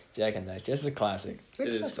 Yeah. Jack and Dexter. It's a classic.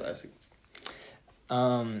 It is classic.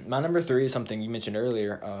 My number 3 is something you mentioned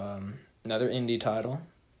earlier. Another indie title.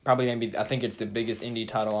 Probably maybe I think it's the biggest indie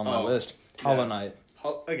title on my list. Hollow Knight.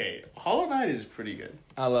 Hollow Knight is pretty good.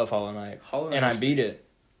 I love Hollow Knight. And I beat it.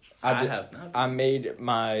 I have not. I made it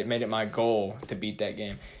my goal to beat that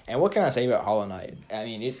game. And what can I say about Hollow Knight? I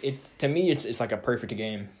mean, it's to me it's like a perfect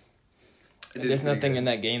game. There's nothing in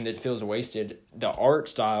that game that feels wasted. The art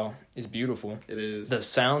style is beautiful. It is. The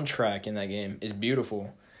soundtrack in that game is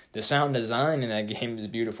beautiful. The sound design in that game is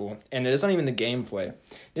beautiful. And it's not even the gameplay.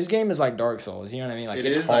 This game is like Dark Souls, you know what I mean? Like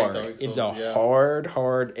it's hard. Like Dark Souls, it's a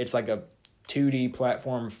hard, it's like a 2D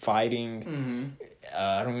platform fighting. Mm-hmm.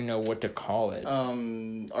 I don't even know what to call it.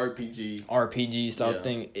 RPG style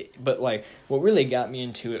thing. But like what really got me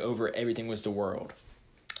into it over everything was the world.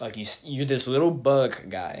 Like you're this little bug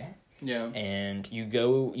guy. Yeah. And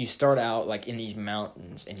you start out like in these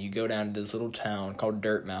mountains and you go down to this little town called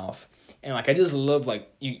Dirtmouth. And like I just love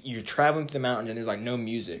like you're traveling through the mountains and there's like no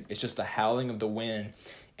music. It's just the howling of the wind.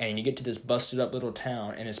 And you get to this busted up little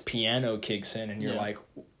town and this piano kicks in and you're like,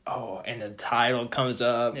 oh, and the title comes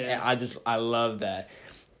up. Yeah. And I love that.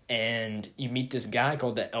 And you meet this guy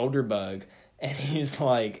called the Elder Bug. And he's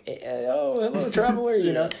like, oh, hello, traveler,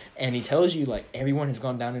 you know. And he tells you, like, everyone has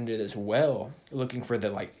gone down into this well looking for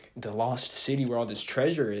the lost city where all this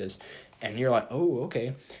treasure is. And you're like, oh,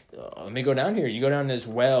 okay, let me go down here. You go down this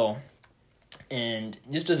well, and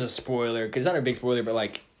just as a spoiler, because not a big spoiler, but,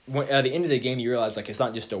 like, at the end of the game, you realize, like, it's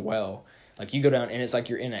not just a well. Like, you go down, and it's like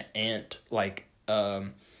you're in an ant, like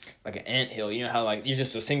an anthill. You know how, like, you're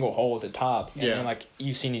just a single hole at the top. And then, like,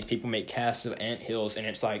 you've seen these people make casts of anthills, and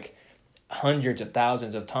it's like hundreds of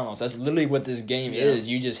thousands of tunnels. That's literally what this game is.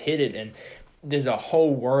 You just hit it, and there's a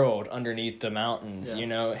whole world underneath the mountains, you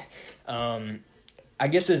know? I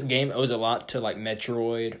guess this game owes a lot to, like,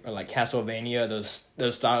 Metroid or, like, Castlevania,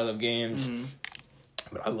 those style of games. Mm-hmm.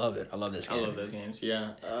 But I love it. I love this game. I love those games,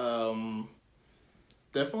 yeah.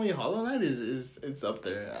 Definitely Hollow Knight is it's up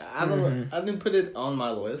there. I didn't put it on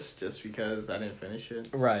my list just because I didn't finish it.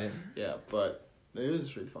 Right. Yeah, but it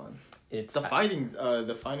was really fun.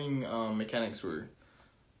 The fighting mechanics were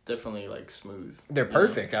definitely like smooth. They're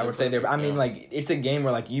perfect. I would say they're. I mean, like, it's a game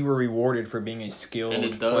where like you were rewarded for being a skilled player.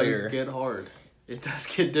 And it does get hard. It does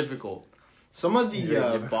get difficult. Some of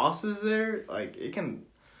the bosses there, like it can,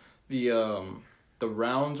 the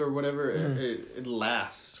rounds or whatever, it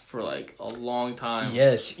lasts for like a long time.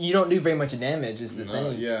 Yes, you don't do very much damage is the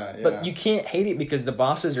thing. Yeah. But you can't hate it because the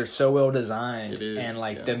bosses are so well designed. It is, and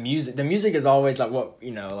like the music is always like what,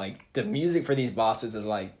 you know, like the music for these bosses is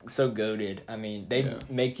like so goated. I mean, they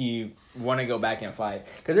make you want to go back and fight,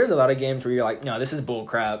 because there's a lot of games where you're like, no, this is bull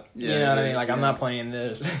crap. You know what I mean? Like, I'm not playing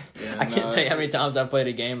this. I can't tell you how many times I've played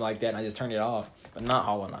a game like that and I just turned it off. But not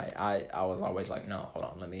Hollow Knight. I was always like, no, hold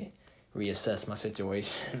on, let me reassess my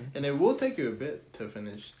situation. And it will take you a bit to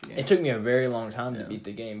finish the game. It took me a very long time to beat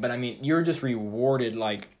the game. But I mean, you're just rewarded.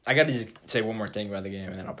 Like, I gotta just say one more thing about the game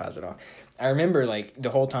and then I'll pass it off. I remember, like, the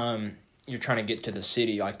whole time you're trying to get to the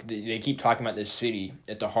city, like, they keep talking about this city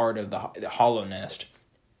at the heart of the Hollow Nest.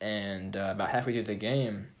 And about halfway through the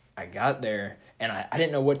game, I got there and I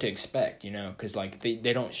didn't know what to expect, you know, because like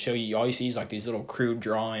they don't show you, all you see is like these little crude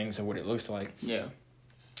drawings of what it looks like. Yeah.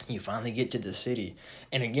 You finally get to the city,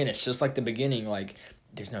 and again, it's just like the beginning. Like,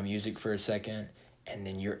 there's no music for a second, and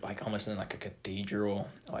then you're like almost in like a cathedral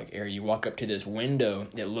like area. You walk up to this window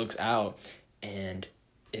that looks out, and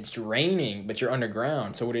it's raining, but you're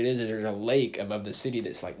underground. So what it is there's a lake above the city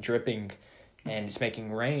that's like dripping, and it's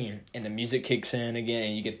making rain, and the music kicks in again,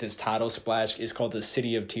 and you get this title splash. It's called the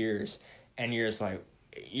City of Tears, and you're just like.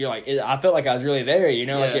 I felt like I was really there, you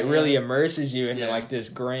know, like it really immerses you into like this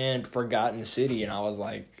grand forgotten city, and I was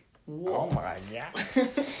like, oh my god.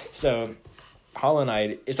 So Hollow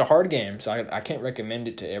Knight, it's a hard game, so I can't recommend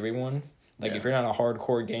it to everyone. Like if you're not a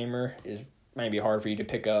hardcore gamer, it's maybe hard for you to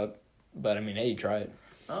pick up, but I mean, hey, try it.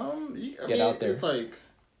 Get out there. It's like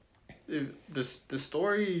the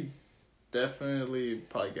story definitely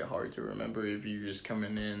probably get hard to remember if you're just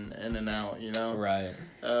coming in and out, you know. Right.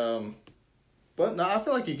 But no, I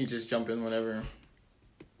feel like you can just jump in whenever.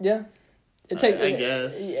 Yeah, I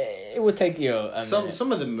guess it would take you a minute.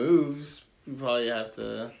 Some of the moves you probably have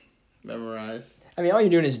to memorize. I mean, all you're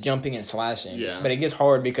doing is jumping and slashing. Yeah. But it gets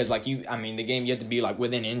hard because the game you have to be like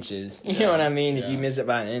within inches. You know what I mean? If you miss it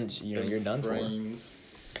by an inch, you know you're done frames.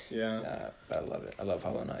 For. Yeah. But I love it. I love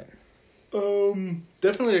Hollow Knight.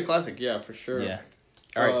 Definitely a classic. Yeah, for sure. Yeah.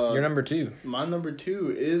 All right, your number 2. My number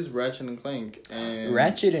 2 is Ratchet and Clank. And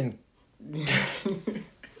Ratchet and.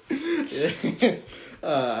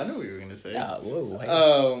 I know what you were gonna say.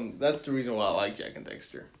 Whoa. That's the reason why I like Jak and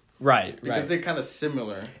Daxter. Right. Because they're kind of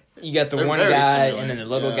similar. You got the one guy similar. And then the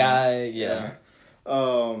little guy. Yeah.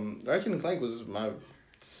 Ratchet and Clank was my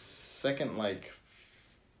second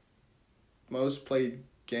most played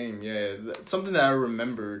game. Yeah, something that I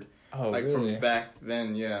remembered. Oh, really? From back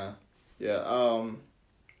then. Yeah. One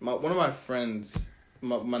of my friends,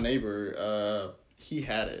 my neighbor. He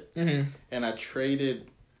had it, and I traded.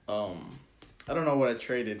 I don't know what I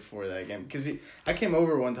traded for that game because I came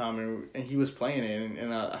over one time and he was playing it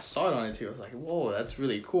and I saw it on it too. I was like, "Whoa, that's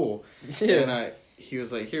really cool!" Yeah. And he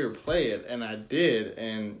was like, "Here, play it," and I did,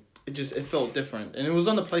 and it felt different. And it was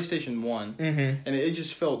on the PlayStation 1, and it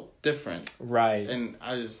just felt different. Right. And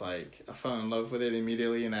I fell in love with it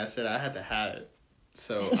immediately, and I said I had to have it,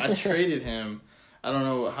 so I traded him. I don't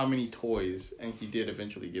know how many toys, and he did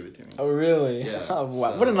eventually give it to me. Oh, really? Yeah. Oh,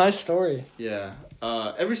 wow. What a nice story. Yeah.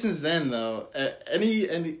 Ever since then, though,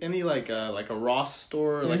 any like a Ross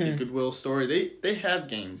store, like a Goodwill store, they have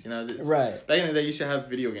games. You know, right? Back in the day, they used to have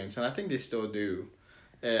video games, and I think they still do.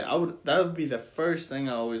 That would be the first thing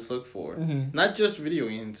I always look for. Not just video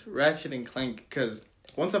games, Ratchet and Clank, because.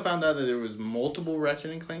 Once I found out that there was multiple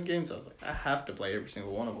Ratchet and Clank games, I was like, I have to play every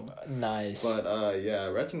single one of them. Nice. But,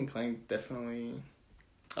 Ratchet and Clank, definitely,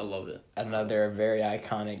 I love it. Another very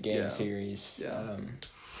iconic game series. Yeah.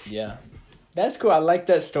 Yeah. That's cool. I like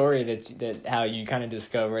that story, that how you kind of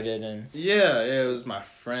discovered it. And Yeah, it was my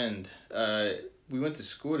friend. We went to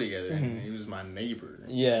school together, and he was my neighbor.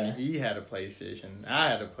 Yeah. And he had a PlayStation. I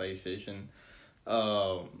had a PlayStation.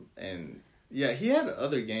 And... Yeah, he had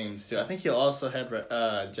other games too. I think he also had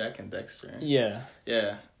Jak and Daxter. Yeah.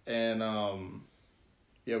 Yeah, and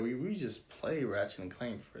Yeah, we just play Ratchet and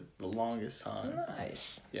Clank for the longest time.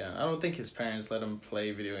 Nice. Yeah, I don't think his parents let him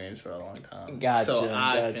play video games for a long time. Gotcha. So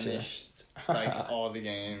I finished like all the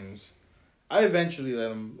games. I eventually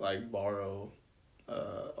let him like borrow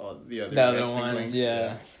all the other ones.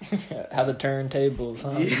 Yeah. How the turntables,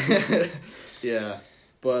 huh? Yeah.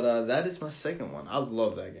 But that is my second one. I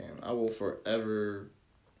love that game. I will forever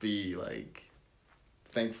be like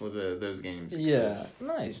thankful that those games exist. Yeah.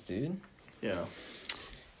 Nice, dude. Yeah.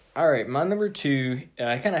 All right, my number 2,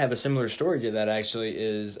 I kind of have a similar story to that, actually,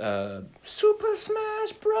 is Super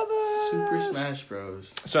Smash Brothers. Super Smash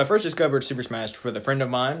Bros. So I first discovered Super Smash with a friend of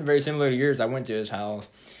mine, very similar to yours. I went to his house.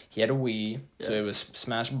 He had a Wii, so it was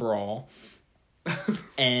Smash Brawl.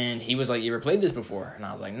 And he was like, you ever played this before? And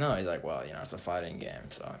I was like, no. He's like, well, it's a fighting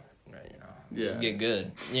game, so, get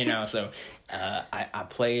good. So I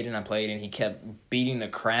played, and he kept beating the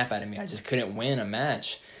crap out of me. I just couldn't win a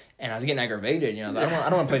match. And I was getting aggravated, I was like, I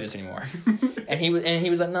don't want to play this anymore. and he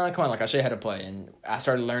was like, no, come on, I'll show you how to play. And I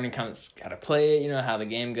started learning kind of how to play it, how the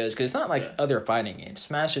game goes. Because it's not like other fighting games.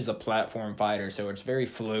 Smash is a platform fighter, so it's very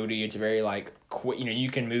floaty. It's very, quick.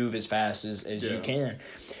 You can move as fast as you can.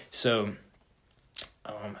 So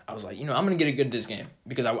I was like, I'm going to get good at this game.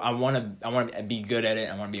 Because I want to be good at it.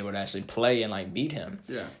 I want to be able to actually play and, beat him.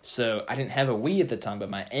 Yeah. So I didn't have a Wii at the time,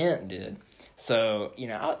 but my aunt did. So,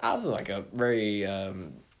 I was like a very...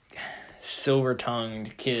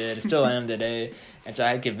 silver-tongued kid, still am today, and so I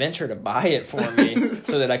had to convince her to buy it for me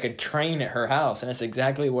so that I could train at her house, and that's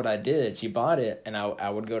exactly what I did. She bought it, and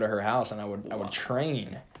I would go to her house, and I would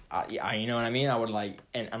train. You know what I mean? I would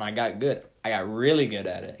and I got good. I got really good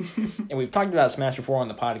at it. And we've talked about Smash before on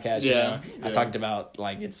the podcast. I talked about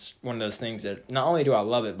it's one of those things that not only do I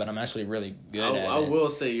love it, but I'm actually really good at it. I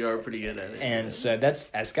will say you are pretty good at it. And so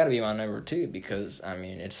that's got to be my number 2 because I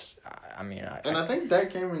think that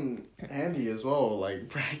came in handy as well.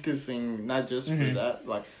 Practicing not just for that,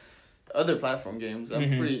 other platform games.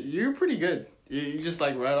 You're pretty good. You just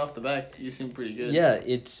right off the back, you seem pretty good. Yeah,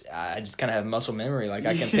 I just kind of have muscle memory. I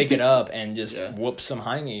can pick it up and just whoop some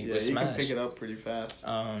hiney with Smash. Yeah, you can pick it up pretty fast.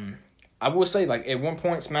 I will say, at one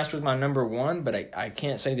point, Smash was my number 1, but I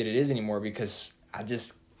can't say that it is anymore because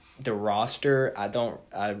the roster,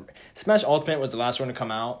 Smash Ultimate was the last one to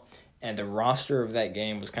come out, and the roster of that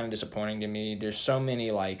game was kind of disappointing to me. There's so many,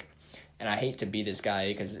 and I hate to be this guy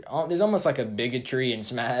because there's almost a bigotry in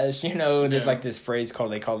Smash, There's this phrase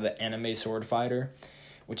they call it the anime sword fighter,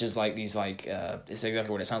 which is these it's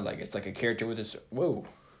exactly what it sounds like. It's a character with this, whoa.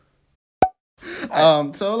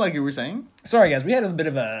 So like you were saying? Sorry guys, we had a bit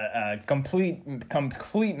of a complete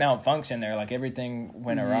malfunction there, everything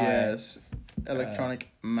went awry. Yes,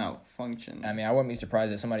 electronic malfunction. I wouldn't be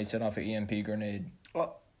surprised if somebody set off an EMP grenade.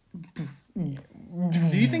 Do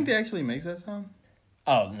you think they actually makes that sound?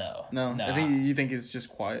 Oh, no. No? I think you think it's just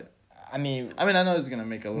quiet. I know it's gonna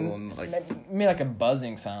make a little maybe a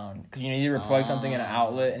buzzing sound because you either plug something in an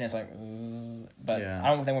outlet and it's but I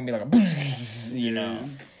don't think it would be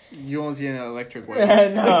You won't see any electric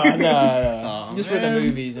waves. no. Just for the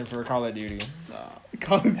movies and for Call of Duty.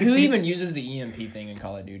 Who even uses the EMP thing in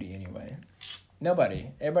Call of Duty anyway? Nobody.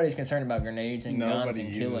 Everybody's concerned about grenades and guns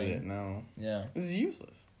and killing. It, no. Yeah. It's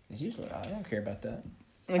useless. It's useless. I don't care about that.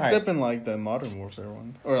 Except in the Modern Warfare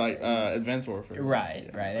one. Or Advanced Warfare. Right.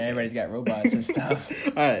 Everybody's got robots and stuff.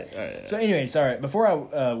 All right. So anyway, sorry. Before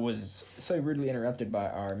I was so rudely interrupted by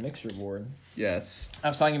our mixer board. Yes. I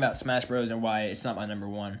was talking about Smash Bros. And why it's not my number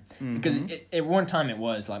 1. Mm-hmm. Because at one time it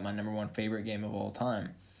was my number 1 favorite game of all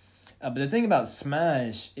time. But the thing about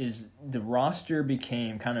Smash is the roster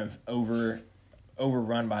became kind of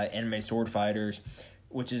overrun by anime sword fighters,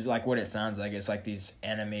 which is what it sounds like. It's these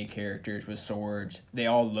anime characters with swords. They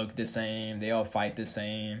all look the same. They all fight the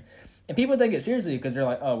same. And people take it seriously because they're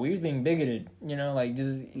we're just being bigoted.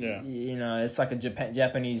 It's a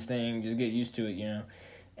Japanese thing. Just get used to it,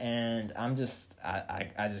 And I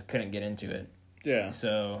just couldn't get into it. Yeah.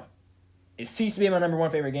 So it ceased to be my number 1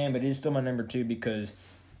 favorite game, but it is still my number 2 because,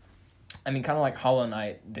 kind of like Hollow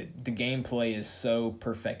Knight, the gameplay is so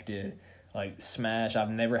perfected. Smash, I've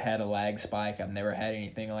never had a lag spike. I've never had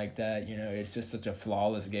anything like that. It's just such a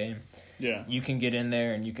flawless game. Yeah. You can get in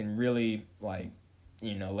there and you can really, lay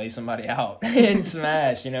somebody out in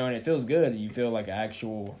Smash, and it feels good. You feel like an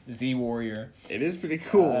actual Z-Warrior. It is pretty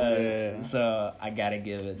cool. Yeah. So I got to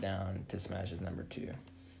give it down to Smash as number 2.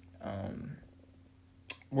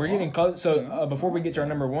 We're getting close. So before we get to our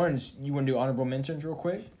number 1s, you want to do honorable mentions real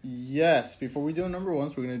quick? Yes. Before we do number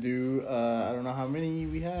 1s, we're going to do, I don't know how many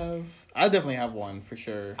we have. I definitely have one for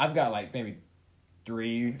sure. I've got maybe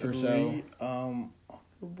 3 or so.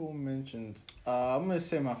 Honorable mentions. I'm going to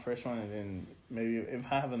say my first one and then maybe if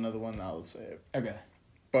I have another one, I'll say it. Okay.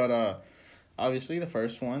 But obviously the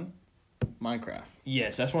first one, Minecraft.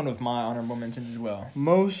 Yes, that's one of my honorable mentions as well.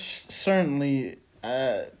 Most certainly,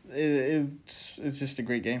 it's just a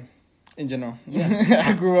great game in general. Yeah.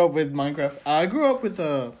 I grew up with Minecraft. I grew up with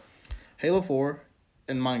Halo 4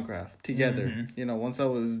 and Minecraft together. Mm-hmm. Once I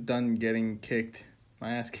was done getting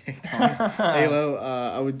my ass kicked on Halo,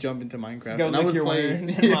 I would jump into Minecraft. Go and lick I would your play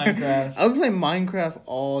wounds in Minecraft. I would play Minecraft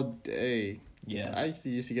all day. Yeah, I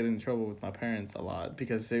used to get in trouble with my parents a lot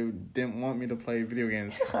because they didn't want me to play video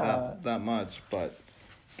games that much. But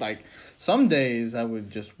like some days I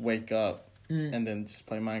would just wake up and then just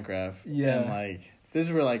play Minecraft. Yeah, and like this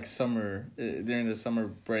were like summer during the summer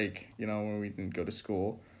break, when we didn't go to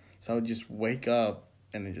school. So I would just wake up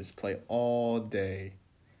and then just play all day,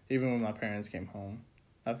 even when my parents came home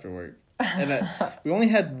after work. And we only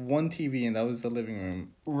had one TV, and that was the living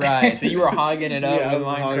room. Right, so you were hogging it up with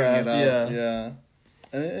Minecraft. Yeah.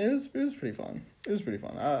 And it was pretty fun. It was pretty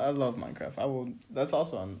fun. I love Minecraft. That's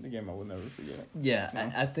also the game I will never forget. Yeah,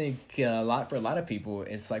 I think for a lot of people,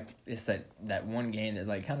 it's that one game that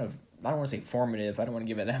like kind of, I don't want to say formative. I don't want to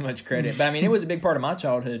give it that much credit, but I mean it was a big part of my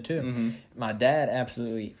childhood too. Mm-hmm. My dad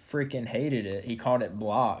absolutely freaking hated it. He called it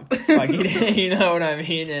blocks. Like you know what I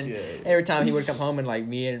mean? And every time he would come home and like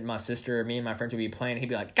me and my friends would be playing, he'd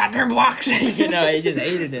be like, "Goddamn blocks!" He just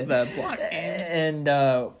hated it. That block game. And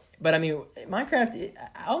but I mean, Minecraft,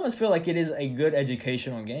 I almost feel like it is a good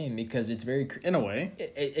educational game because it's very in a way.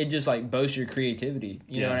 It just like boasts your creativity.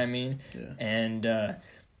 You know what I mean? Yeah. And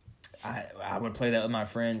I would play that with my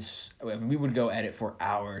friends. We would go at it for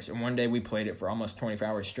hours, and one day we played it for almost 24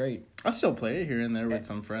 hours straight. I still play it here and there with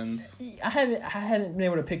some friends. I haven't been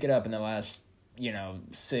able to pick it up in the last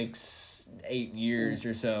 6-8 years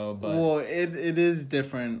or so. But well, it is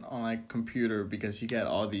different on like computer because you get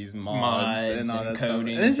all these mods and all that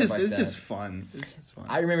coding. And it's just fun. It's just fun.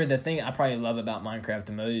 I remember the thing I probably love about Minecraft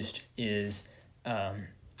the most is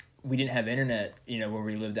we didn't have internet, where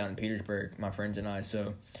we lived down in Petersburg, my friends and I.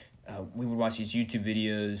 So we would watch these YouTube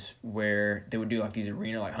videos where they would do like these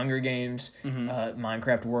arena, like Hunger Games,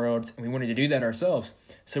 Minecraft worlds. And we wanted to do that ourselves.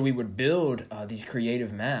 So we would build these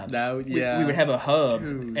creative maps. We would have a hub,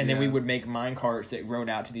 and then we would make minecarts that rode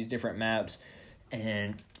out to these different maps.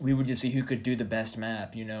 And we would just see who could do the best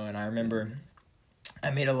map, And I remember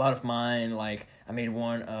I made a lot of mine, like I made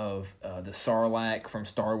one of the Sarlacc from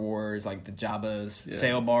Star Wars, like the Jabba's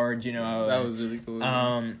sail barge, That was really cool.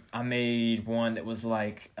 I made one that was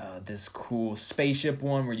like this cool spaceship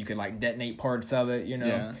one where you could like detonate parts of it,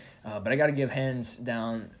 But I got to give hands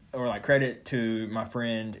down or like credit to my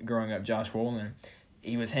friend growing up, Josh Wolin.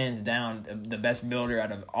 He was hands down the best builder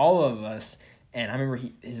out of all of us. And I remember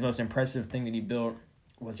his most impressive thing that he built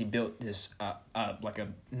this like a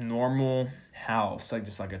normal house, like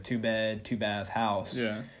just like a 2-bed, 2-bath house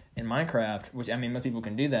in Minecraft, which I mean most people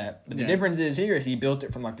can do that, but the difference is he built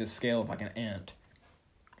it from like the scale of like an ant.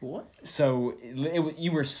 What? So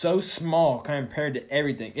you were so small compared to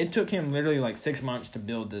everything. It took him literally like 6 months to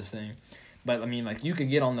build this thing, but I mean like you could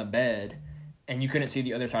get on the bed and you couldn't see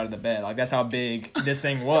the other side of the bed. Like, that's how big this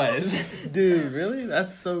thing was. Dude, really?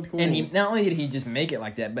 That's so cool. And he not only did he just make it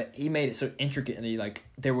like that, but he made it so intricately, like,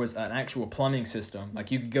 there was an actual plumbing system. Like,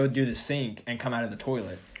 you could go do the sink and come out of the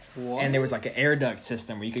toilet. What? And there was, like, an air duct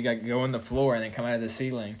system where you could like, go on the floor and then come out of the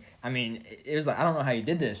ceiling. I mean, it was like, I don't know how he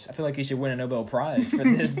did this. I feel like he should win a Nobel Prize for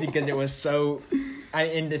this because it was so...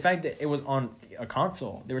 and the fact that it was on a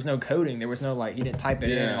console, there was no coding, there was no, like, he didn't type it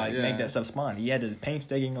in and, like, make that stuff spawn. He had to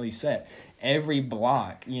painstakingly set every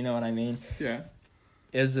block, you know what I mean? Yeah.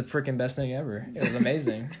 It was the freaking best thing ever. It was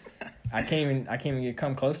amazing. I can't even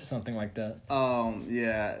come close to something like that.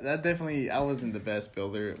 Yeah, that definitely, I wasn't the best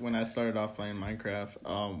builder when I started off playing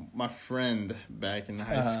Minecraft. My friend back in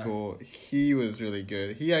high school, he was really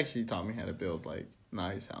good. He actually taught me how to build, like,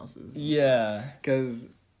 nice houses. Yeah. Because,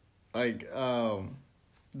 like,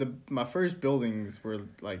 my first buildings were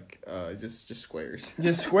like just squares.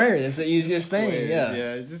 Just squares. It's the easiest thing. Yeah.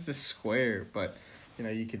 Yeah, just a square. But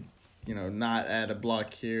you could not add a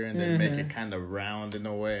block here and then make it kind of round in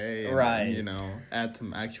a way. And, right. Add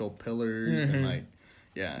some actual pillars and like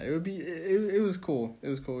it would be it was cool. It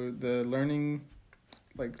was cool. The learning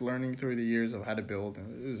through the years of how to build,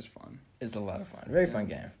 and it was fun. It's a lot of fun. Very fun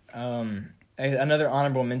game. Another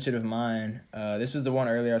honorable mention of mine. This is the one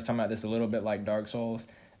earlier I was talking about. This a little bit like Dark Souls.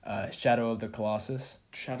 Shadow of the Colossus.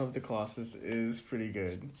 Shadow of the Colossus is pretty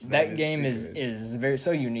good. That game is very so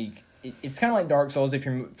unique. It's kind of like Dark Souls if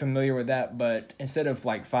you're familiar with that, but instead of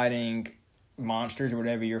like fighting monsters or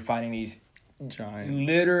whatever, you're fighting these giant,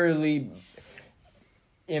 literally,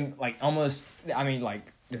 almost. I mean,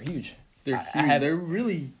 like they're huge. They're huge. They're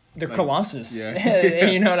really They're Colossus. Yeah.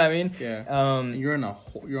 You know what I mean? Yeah. You're on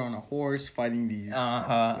a horse fighting these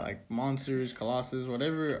like monsters, Colossus,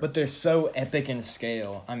 whatever. But they're so epic in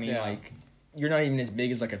scale. I mean, like, you're not even as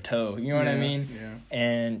big as like a toe. You know what I mean? Yeah.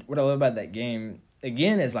 And what I love about that game,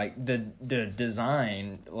 again, is like the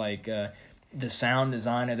design, like the sound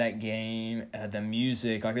design of that game, the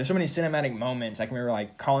music. Like, there's so many cinematic moments. I can remember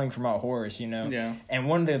like calling from a horse, you know? Yeah. And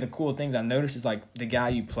one of the cool things I noticed is like the guy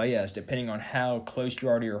you play as, depending on how close you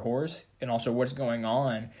are to your horse and also what's going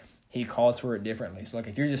on, he calls for it differently. So like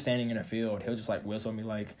if you're just standing in a field, he'll just like whistle me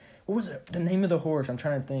like, what was it? The name of the horse? I'm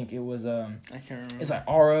trying to think. It was I can't remember. It's like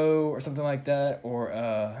RO or something like that, or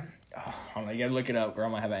I don't know. You gotta look it up, or I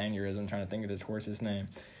might have an aneurysm trying to think of this horse's name.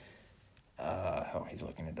 He's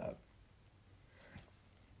looking it up.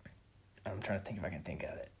 I'm trying to think if I can think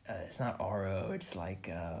of it. It's not RO. It's like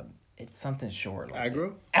it's something short. Like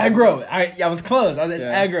aggro. Aggro. I was close. It's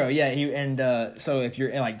aggro. Yeah. So if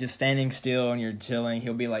you're like just standing still and you're chilling,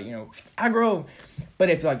 he'll be like, you know, aggro. But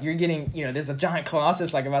if like you're getting, you know, there's a giant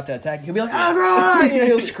colossus like about to attack, he'll be like aggro. You know,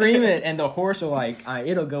 he'll scream it, and the horse will like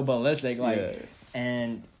it'll go ballistic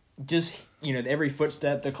and just. You know, every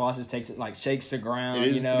footstep the colossus takes, it like shakes the ground.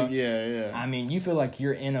 You know, I mean, you feel like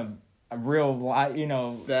you're in a real life, you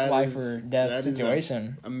know, life or death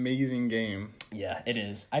situation. Amazing game. Yeah, it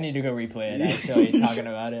is. I need to go replay it. Actually, talking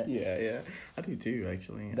about it. Yeah, I do too.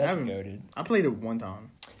 Actually, that's goated. I played it one time.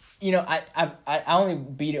 You know, I only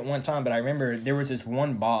beat it one time, but I remember there was this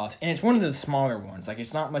one boss, and it's one of the smaller ones. Like,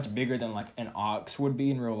 it's not much bigger than like an ox would be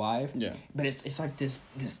in real life. Yeah, but it's like this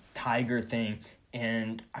tiger thing.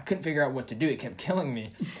 And I couldn't figure out what to do. It kept killing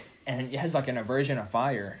me. And it has like an aversion of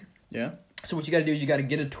fire. Yeah. So what you got to do is you got to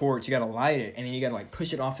get a torch, you got to light it, and then you got to like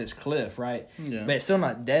push it off this cliff, right? Yeah. But it's still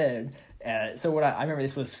not dead. So what I remember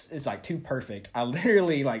it's like too perfect. I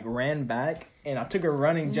literally like ran back and I took a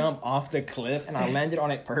running jump off the cliff and I landed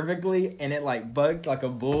on it perfectly, and it like bugged like a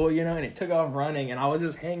bull, you know, and it took off running, and I was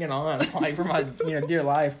just hanging on like for my dear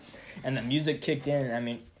life. And the music kicked in. I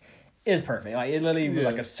mean, it was perfect. Like, it literally was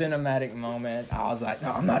like a cinematic moment. I was like,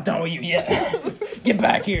 no, I'm not done with you yet. Get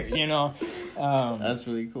back here, you know. That's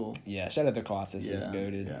really cool. Yeah, Shadow of the Colossus is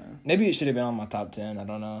goated. Yeah. Maybe it should have been on my top 10. I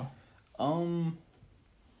don't know.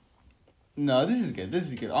 No, this is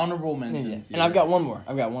good. Honorable mentions. Yeah. And I've got one more.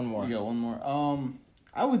 You got one more.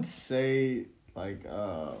 I would say, like,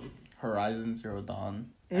 Horizon Zero Dawn.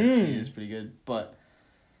 Actually, is pretty good. But,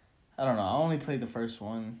 I don't know. I only played the first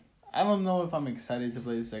one. I don't know if I'm excited to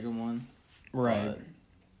play the second one. Right.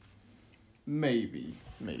 Maybe.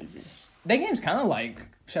 That game's kind of like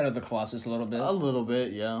Shadow of the Colossus a little bit. A little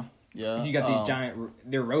bit, yeah. You got these giant,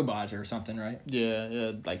 they're robots or something, right?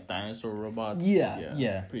 Yeah, like dinosaur robots.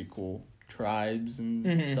 Yeah. Pretty cool. Tribes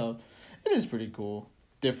and stuff. It is pretty cool.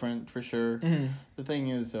 Different, for sure. Mm-hmm. The thing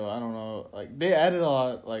is, though, I don't know, like, they added a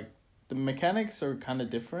lot, like, the mechanics are kind of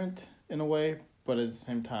different in a way, but at the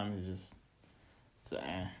same time, it's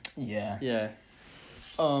Yeah.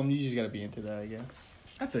 You just gotta be into that, I guess.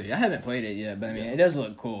 I feel you. I haven't played it yet, but I mean, it does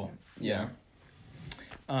look cool. Yeah.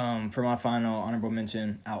 For my final honorable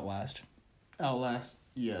mention, Outlast.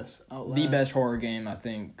 Yes. The best horror game, I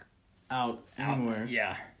think. Out anywhere.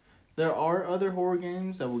 Yeah. There are other horror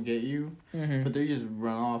games that will get you, but they just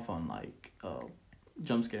run off on, like,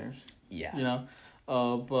 jump scares. Yeah. You know?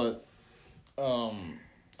 But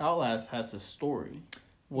Outlast has a story.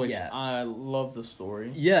 Which I love the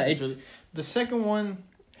story. Yeah, it's really, the second one.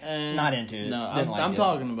 Not into it. No, I'm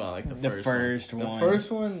talking about like the first one. The first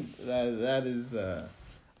one that is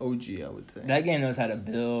OG, I would say. That game knows how to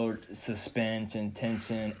build suspense and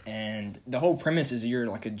tension, and the whole premise is you're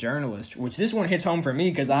like a journalist, which this one hits home for me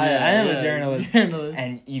because I am a journalist.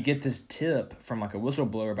 And you get this tip from like a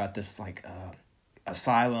whistleblower about this like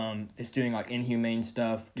asylum. It's doing like inhumane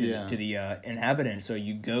stuff to the inhabitants. So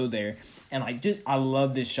you go there, and like I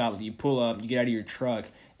love this shot. Like, you pull up, you get out of your truck,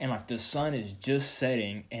 and like the sun is just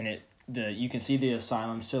setting, and you can see the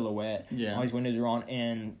asylum silhouette. Yeah, all these windows are on,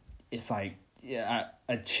 and it's like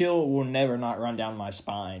a chill will never not run down my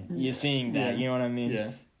spine. You're seeing that, you know what I mean?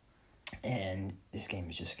 Yeah. And this game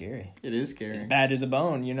is just scary. It is scary. It's bad to the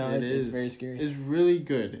bone, you know? It's very scary. It's really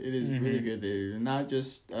good. It is really good. They not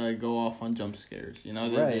just go off on jump scares. You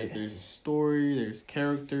know, there's a story, there's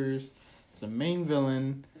characters, there's a main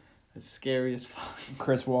villain. It's scary as fuck.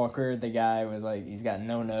 Chris Walker, the guy with like, he's got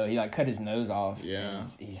no nose. He like cut his nose off. Yeah.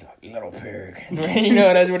 He's like, little pig. You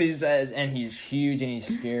know, that's what he says. And he's huge and he's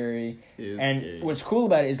scary. Scary. What's cool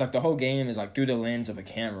about it is like the whole game is like through the lens of a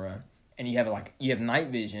camera. And you have night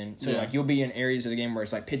vision. So like you'll be in areas of the game where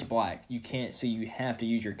it's like pitch black. You can't see, you have to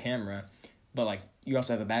use your camera. But like you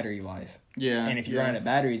also have a battery life. Yeah. And if you run out of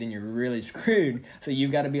battery, then you're really screwed. So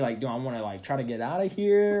you've got to be like, do I want to like try to get out of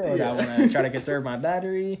here, or do I want to try to conserve my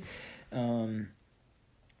battery?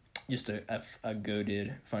 Just a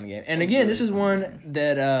goated fun game. And again, this is one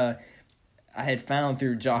that I had found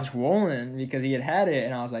through Josh Wolin because he had it,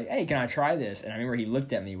 and I was like, hey, can I try this? And I remember he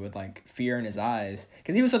looked at me with like fear in his eyes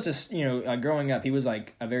because he was such a, growing up, he was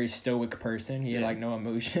like a very stoic person. He had like no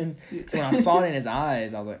emotion. So when I saw it in his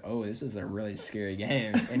eyes, I was like, oh, this is a really scary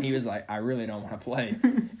game. And he was like, I really don't want to play.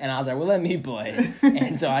 And I was like, well, let me play.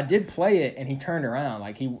 And so I did play it, and he turned around.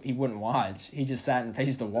 Like, he wouldn't watch. He just sat and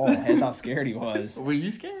faced the wall. That's how scared he was. Were you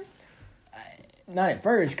scared? Not at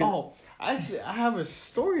first. Actually, I have a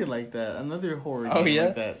story like that. Another horror game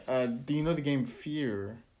like that. Do you know the game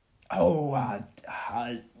Fear? Oh, I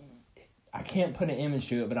can't put an image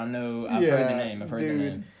to it, but I know I've heard the name. I've heard the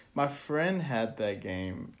name. My friend had that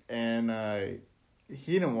game, and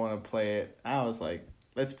he didn't want to play it. I was like,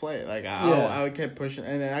 let's play it. Like, I kept pushing,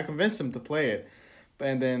 and then I convinced him to play it.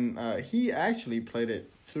 And then he actually played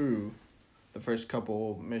it through the first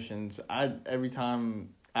couple missions. Every time...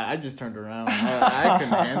 I just turned around. I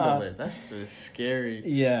couldn't handle it. That's just scary.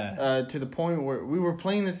 Yeah. To the point where we were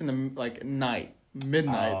playing this in the midnight.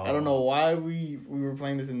 Oh. I don't know why we were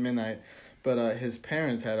playing this in midnight, but his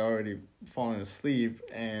parents had already fallen asleep,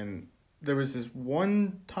 and there was this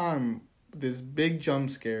one time, this big jump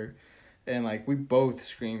scare, and like we both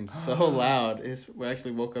screamed so loud. We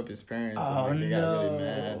actually woke up his parents, and they got really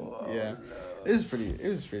mad. Yeah. It was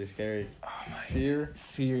pretty scary. Oh my Fear.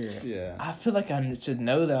 Yeah. I feel like I should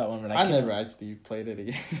know that one, but I never actually played it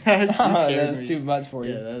again. That was too much for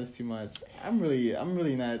you. Yeah, that was too much. I'm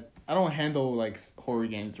really not. I don't handle like horror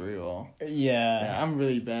games very well. Yeah, I'm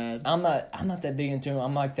really bad. I'm not that big into them.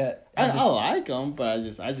 I'm like that. I like them, but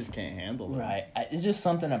I just can't handle them. Right. It's just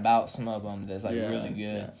something about some of them that's like really good.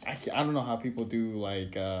 Yeah. I don't know how people do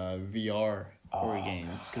like VR horror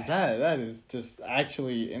games, because that is just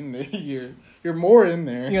actually in there. You're more in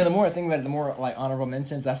there. The more I think about it, the more like honorable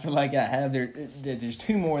mentions I feel like I have. There's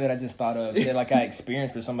two more that I just thought of that like I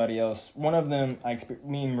experienced with somebody else. One of them,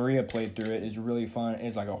 me and Maria played through it. Is really fun.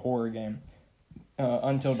 It's like a horror game.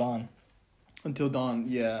 Until Dawn. Until Dawn,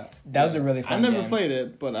 yeah. That was a really fun game. I never played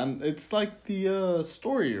it, but it's like the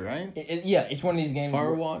story, right? It's one of these games.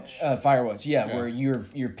 Firewatch? Firewatch, yeah, where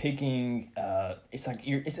you're picking, it's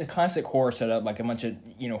a classic horror setup, like a bunch of,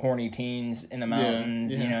 horny teens in the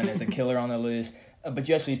mountains, and there's a killer on the loose. But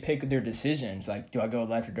you actually pick their decisions, like, do I go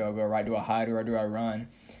left or do I go right? Do I hide or do I run?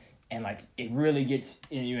 And, like, it really gets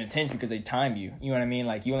intense because they time you. You know what I mean?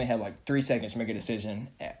 Like, you only have, like, 3 seconds to make a decision.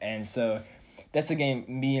 And so... that's a game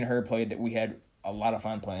me and her played that we had a lot of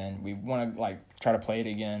fun playing. We want to like try to play it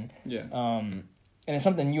again. Yeah. And it's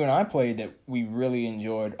something you and I played that we really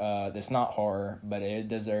enjoyed. That's not horror, but it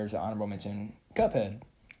deserves an honorable mention. Cuphead.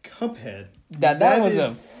 That was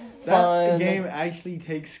a fun. That game actually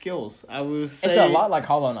takes skills. I will say it's a lot like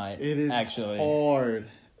Hollow Knight. It is actually hard.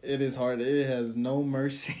 It is hard. It has no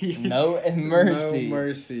mercy. No mercy. No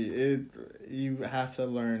mercy. You have to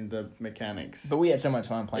learn the mechanics. But we had so much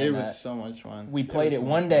fun playing that. It was so much fun. We played it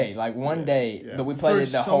one day, but we played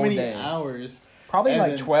it the whole day. For so many hours. Probably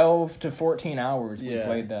like 12 to 14 hours we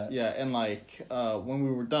played that. Yeah, and like when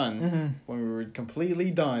we were done, when we were completely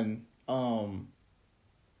done,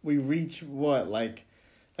 we reached what? Like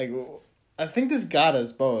I think this got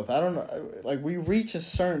us both. I don't know. Like we reached a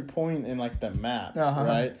certain point in like the map,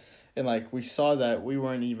 right? And like we saw that we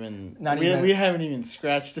weren't even we haven't even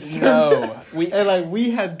scratched the surface. No,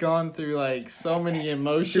 we had gone through like so many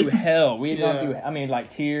emotions. Through hell. We had gone through. I mean, like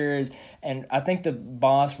tears. And I think the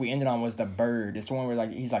boss we ended on was the bird. It's the one where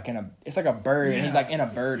like he's like it's like a bird and he's like in a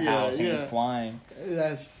birdhouse and he's flying.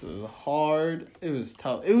 That was hard. It was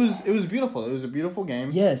tough. It was beautiful. It was a beautiful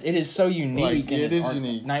game. Yes, it is so unique. Like, it is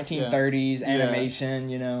unique. 1930s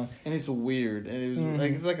animation, And it's weird. And it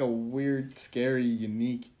was it's like a weird, scary,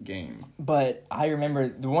 unique game. But I remember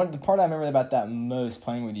the part I remember about that most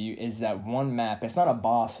playing with you is that one map. It's not a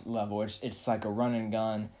boss level. It's like a run and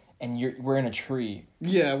gun. And we're in a tree.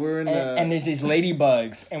 Yeah, we're in and there's these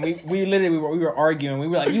ladybugs, and we literally we were arguing. We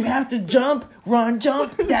were like, you have to jump, run,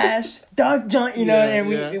 jump, dash, duck, jump, and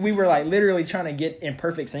we were like literally trying to get in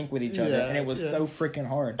perfect sync with each other, and it was so freaking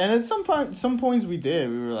hard. And at some points we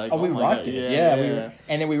did. We were like, we rocked it. Yeah.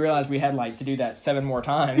 And then we realized we had like to do that 7 more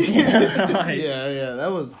times. Yeah,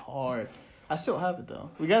 that was hard. I still have it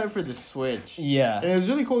though. We got it for the Switch. Yeah, and it was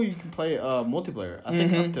really cool. You can play multiplayer. I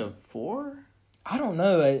think up to 4. I don't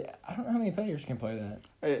know. I don't know how many players can play that.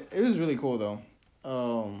 It was really cool though.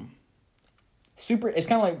 It's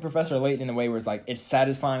kind of like Professor Layton in the way where it's like it's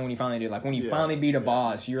satisfying when you finally do it. Like when you finally beat a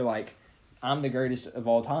boss, you're like, I'm the greatest of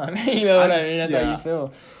all time. You know what I mean? That's how you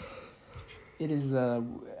feel. It is,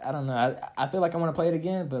 I don't know. I feel like I want to play it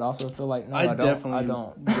again, but also feel like, no, I don't. Definitely I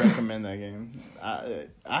don't recommend that game. I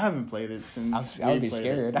haven't played it since I would be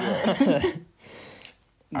scared.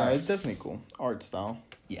 No, it's definitely cool. Art style.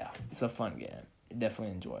 Yeah, it's a fun game.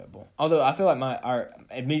 Definitely enjoyable. Although I feel like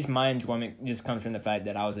at least my enjoyment just comes from the fact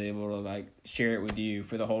that I was able to like share it with you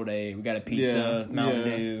for the whole day. We got a pizza,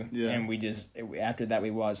 Mountain Dew, and we just after that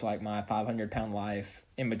we watched like my 500-pound life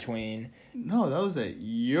in between. No, that was at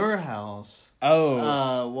your house.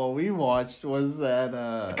 Oh, what we watched was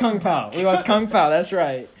that Kung Pao. We watched Kung Pao. That's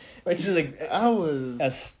right. Which is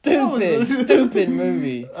a stupid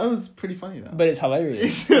movie. That was pretty funny though. But it's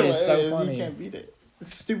hilarious. It's so funny. You can't beat it.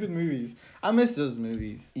 Stupid movies. I miss those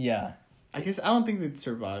movies. Yeah. I guess I don't think they'd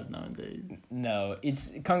survive nowadays. No,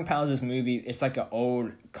 it's Kung Pao's this movie. It's like an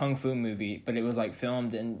old kung fu movie, but it was like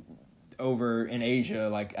filmed over in Asia,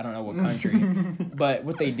 like I don't know what country. But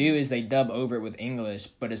what they do is they dub over it with English,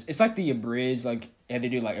 but it's like the abridged, like they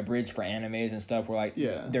do like abridged for animes and stuff where like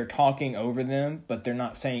they're talking over them, but they're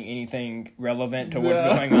not saying anything relevant to what's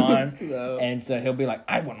going on. No. And so he'll be like,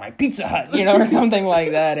 "I want my Pizza Hut," or something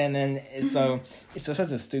like that. And then it's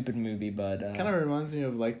such a stupid movie, but kind of reminds me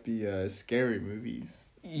of like the scary movies.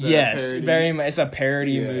 Yes, very much. It's a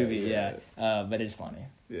parody movie, but it's funny.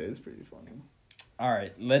 Yeah, it's pretty funny. All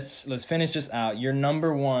right, let's finish this out. Your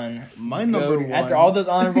number one. My number one. After all those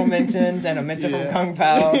honorable mentions and a mention from Kung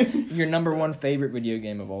Pao, your number one favorite video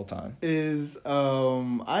game of all time is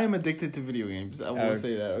I am addicted to video games. I will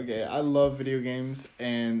say that. Okay, I love video games,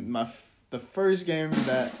 and the first game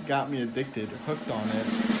that got me addicted, hooked on it,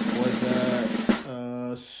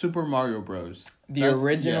 was Super Mario Bros.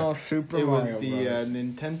 Original Super Mario Bros. It was the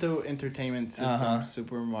Nintendo Entertainment System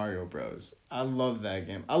Super Mario Bros. I love that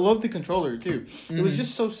game. I love the controller too. Mm-hmm. It was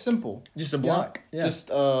just so simple. Just a block. Yeah.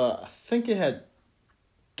 Just I think it had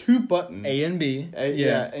 2 buttons. A and B.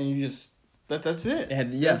 And you just that's it.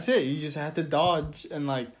 That's it. You just had to dodge, and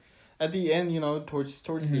like at the end, towards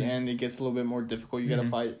the end, it gets a little bit more difficult. You gotta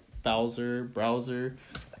fight Browser.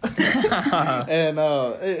 And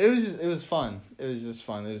it was fun. It was just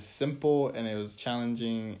fun. It was simple and it was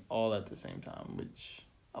challenging all at the same time, which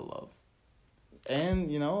I love.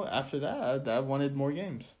 And after that, I wanted more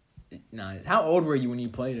games. Nice. How old were you when you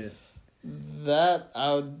played it? That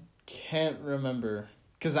I can't remember,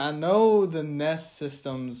 because I know the NES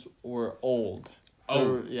systems were old.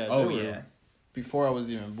 Yeah. Before I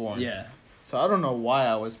was even born. Yeah. So I don't know why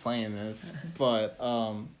I was playing this, but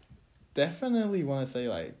definitely want to say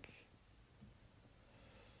like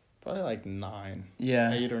probably like 9.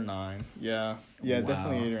 Yeah. 8 or 9. Yeah. Yeah, wow.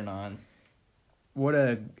 Definitely 8 or 9.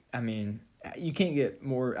 You can't get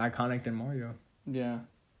more iconic than Mario. Yeah.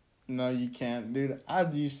 No, you can't. Dude, I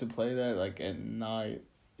used to play that like at night.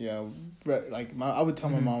 Yeah, like I would tell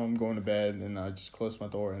my mom I'm going to bed, and I just close my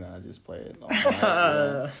door, and then I just play it all night.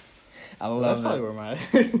 Yeah. I love That's it. probably where my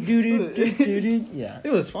Yeah.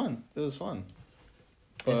 It was fun.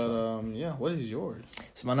 But what is yours?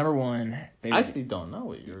 So my number one favorite, I actually don't know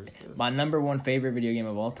what yours is. My number one favorite video game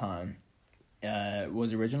of all time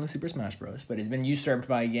was originally Super Smash Bros. But it's been usurped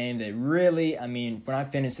by a game that really, when I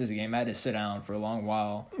finished this game, I had to sit down for a long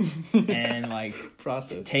while and like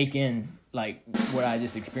take in like what I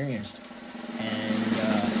just experienced, and I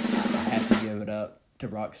have to give it up to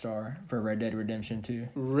Rockstar for Red Dead Redemption 2.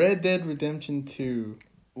 Red Dead Redemption 2.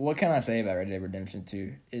 What can I say about Red Dead Redemption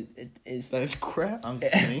 2? That's crap. I'm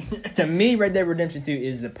just kidding. To me, Red Dead Redemption 2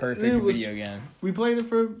 is the perfect video game. We played it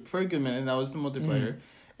for a good minute, and that was the multiplayer,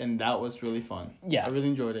 and that was really fun. Yeah. I really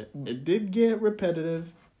enjoyed it. It did get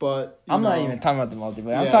repetitive, but I'm not even talking about the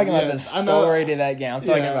multiplayer. I'm talking about the story to that game. I'm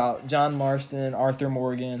talking about John Marston, Arthur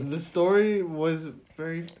Morgan. The story was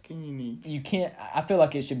very fucking unique. I feel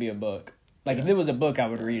like it should be a book. Like, if it was a book, I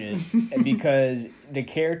would read it. Because the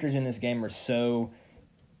characters in this game are so...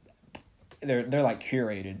 They're like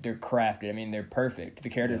curated. They're crafted. They're perfect. The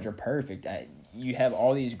characters are perfect. You have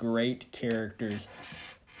all these great characters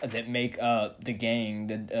that make up the gang,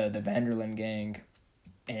 the Vanderlyn gang,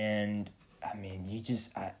 and I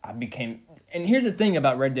became. And here's the thing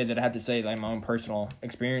about Red Dead that I have to say, like my own personal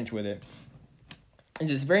experience with it, is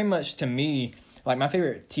it's very much to me like my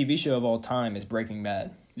favorite TV show of all time is Breaking Bad.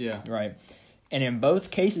 Yeah. Right. And in both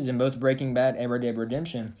cases, in both Breaking Bad and Red Dead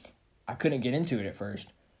Redemption, I couldn't get into it at first.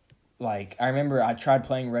 Like, I remember I tried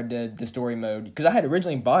playing Red Dead, the story mode, because I had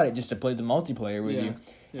originally bought it just to play the multiplayer with you.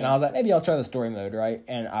 Yeah. And I was like, maybe I'll try the story mode, right?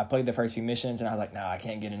 And I played the first few missions, and I was like, no, I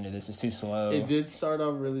can't get into this. It's too slow. It did start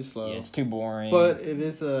off really slow. Yeah, it's too boring. But it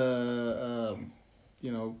is a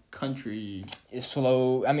country. It's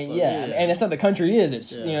slow. I mean, yeah. And that's how the country is.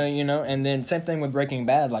 It's, and then same thing with Breaking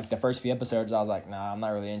Bad. Like, the first few episodes, I was like, nah, I'm not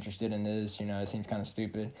really interested in this. It seems kind of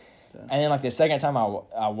stupid. Yeah. And then, like, the second time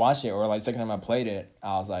I watched it, or, like, second time I played it,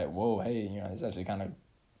 I was like, whoa, hey, it's actually kind of,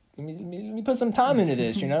 let me put some time into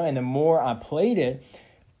this, And the more I played it,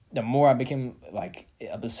 the more I became, like,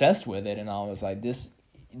 obsessed with it. And I was like, this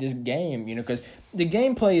game, because the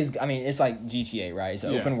gameplay is, I mean, it's like GTA, right? It's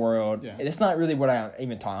an open world. Yeah. It's not really what I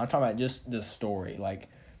even talk. I'm talking about just the story. Like,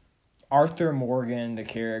 Arthur Morgan, the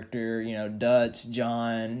character, Dutch,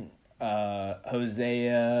 John, Hosea,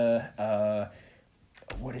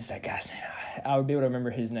 what is that guy's name? I would be able to remember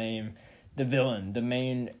his name. The villain, the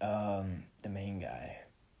main guy.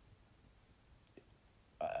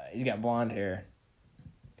 He's got blonde hair.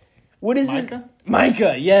 What is Micah? It?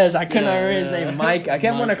 Micah, yes. I couldn't remember his name. Micah. I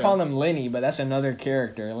kept wanting to call him Lenny, but that's another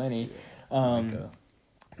character, Lenny. Micah.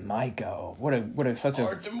 What a such a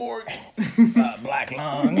Arthur Morgan. Black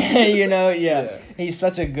Lung. Yeah. He's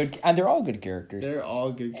such a good. They're all good characters. They're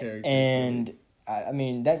all good characters. And I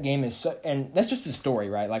mean, that game is so, and that's just the story,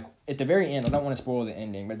 right? Like, at the very end, I don't want to spoil the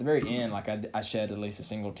ending, but at the very end, like, I shed at least a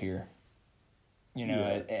single tear.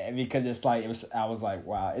 Because it's like, I was like,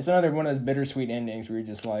 wow. It's another one of those bittersweet endings where you're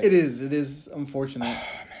just like... It is unfortunate.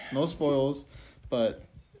 No spoils, but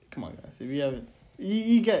come on, guys. If you haven't...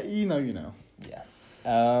 You get... You know. Yeah.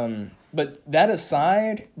 But that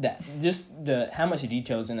aside, how much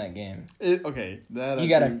detail is in that game. You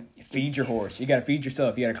gotta feed your horse. You gotta feed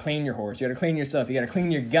yourself. You gotta clean your horse. You gotta clean yourself. You gotta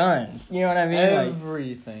clean your guns. You know what I mean?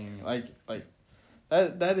 Everything. Like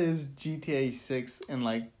that is GTA 6 in,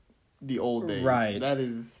 like, the old days. Right. That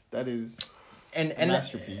is and a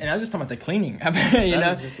masterpiece. And I was just talking about the cleaning.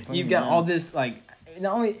 You've got all this, like,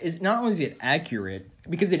 not only is it accurate,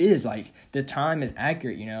 because it is, like, the time is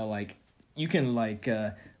accurate, like, you can, like,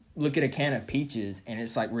 look at a can of peaches and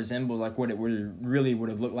it's, like, resembles, like, what it really would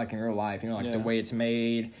have looked like in real life, the way it's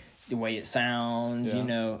made, the way it sounds,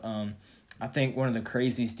 I think one of the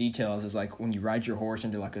craziest details is, like, when you ride your horse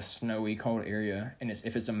into, like, a snowy, cold area, and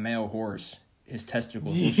if it's a male horse, his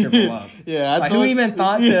testicles will shrivel up. Who even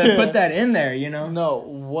thought to put that in there, No,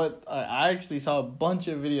 what I actually saw a bunch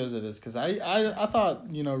of videos of this because I thought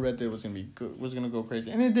Red Dead was gonna go crazy,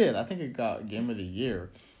 and it did. I think it got Game of the Year.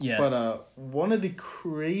 Yeah. But one of the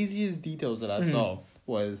craziest details that I saw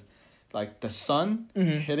was, like, the sun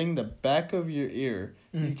hitting the back of your ear.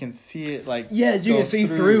 You can see it, like, you can see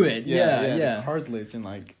through it. Yeah. The cartilage, and,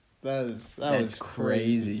 like, that's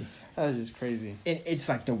crazy. That was just crazy. It's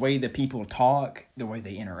like the way that people talk, the way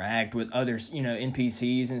they interact with others,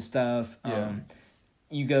 NPCs and stuff. Yeah.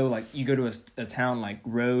 You go to a town like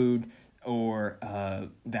Road or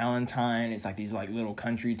Valentine. It's like these, like, little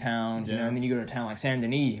country towns, and then you go to a town like Saint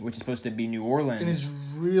Denis, which is supposed to be New Orleans. And it's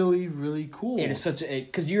really, really cool. It is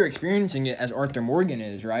because you're experiencing it as Arthur Morgan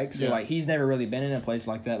is, right? So like, he's never really been in a place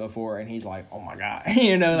like that before, and he's like, oh my god,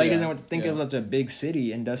 he doesn't know what to think of such a big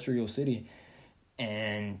city, industrial city,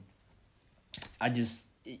 and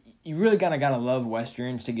you really gotta love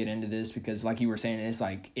westerns to get into this, because, like you were saying, it's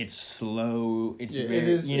like, it's slow. It's very, it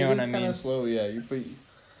is, you know what I mean? It's kind of slow, but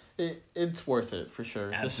it's worth it for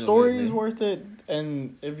sure. Absolutely. The story is worth it,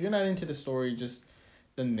 and if you're not into the story, just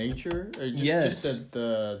the nature, or just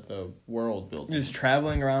the world building. Just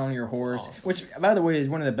traveling around on your horse, awesome. Which, by the way, is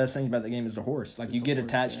one of the best things about the game is the horse. Like, you get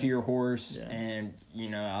attached to your horse, and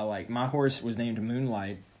my horse was named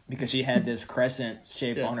Moonlight, because she had this crescent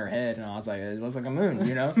shape on her head, and I was like, it looks like a moon,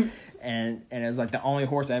 and it was like the only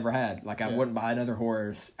horse I ever had. Like, I wouldn't buy another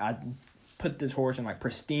horse. I put this horse in, like,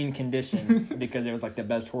 pristine condition because it was, like, the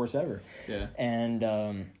best horse ever. Yeah. And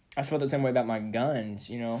I felt the same way about my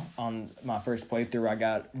guns. On my first playthrough, I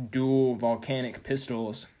got dual volcanic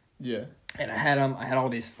pistols. Yeah. And I had them. I had all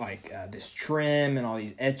this, like, this trim and all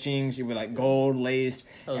these etchings with, like, gold laced,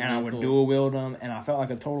 and I would dual wield them, and I felt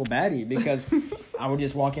like a total baddie because I would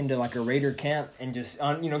just walk into, like, a raider camp and just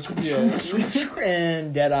and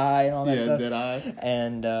dead eye and all that stuff. Dead eye.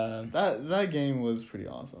 And that game was pretty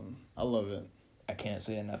awesome. I love it. I can't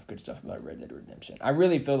say enough good stuff about Red Dead Redemption. I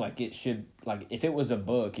really feel like it should, like, if it was a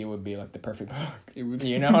book, it would be, like, the perfect book. It would.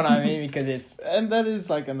 You know what I mean? Because it's, and that is,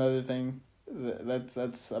 like, another thing.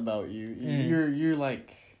 That's about you. You're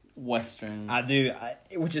like Western. I do,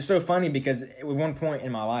 which is so funny because at one point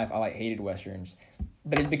in my life I, like, hated Westerns,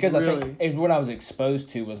 but it's because I think it's what I was exposed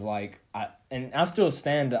to was, like, I still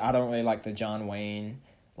stand that I don't really like the John Wayne,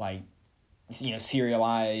 like,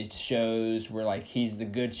 serialized shows where, like, he's the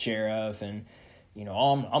good sheriff and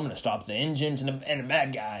I'm gonna stop the engines and the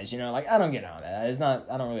bad guys. Like, I don't get on that.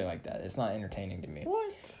 I don't really like that. It's not entertaining to me.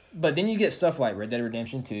 What? But then you get stuff like Red Dead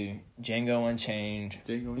Redemption 2, Django Unchained,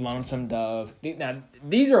 Lonesome Dove. Now,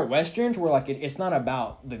 these are Westerns where, like, it's not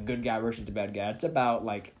about the good guy versus the bad guy. It's about,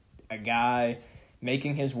 like, a guy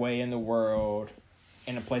making his way in the world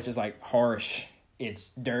in a place that's, like, harsh.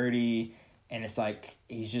 It's dirty. And it's like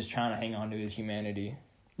he's just trying to hang on to his humanity.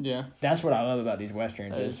 Yeah. That's what I love about these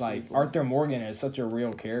Westerns. It's like cool. Arthur Morgan is such a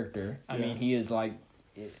real character. I mean, he is like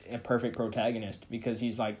a perfect protagonist because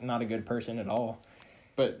he's like not a good person at all.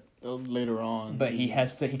 But later on. But he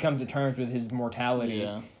comes to terms with his mortality.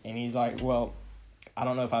 Yeah. And he's like, well, I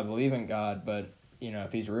don't know if I believe in God, but, you know,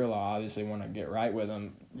 if he's real, I obviously want to get right with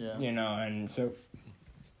him. Yeah. You know, and so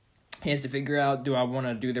he has to figure out, do I want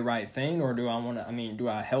to do the right thing or do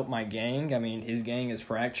I help my gang? I mean, his gang is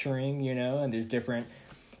fracturing, you know, and there's different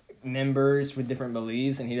members with different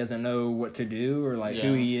beliefs and he doesn't know what to do or like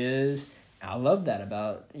who he is. I love that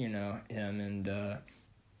about, you know, him. And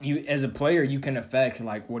you as a player, you can affect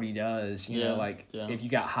like what he does, you know, like if you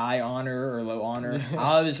got high honor or low honor.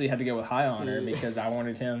 I obviously had to go with high honor because I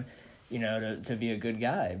wanted him, you know, to be a good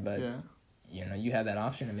guy. But, you know, you have that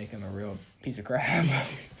option to make him a real piece of crap.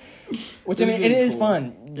 Which, I mean, it is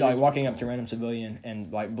fun, like, walking up to a random civilian and,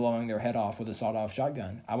 like, blowing their head off with a sawed-off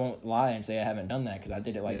shotgun. I won't lie and say I haven't done that, because I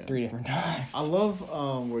did it, like, 3 different times. I love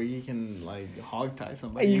where you can, like, hog-tie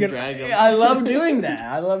somebody. You can drag them. I love doing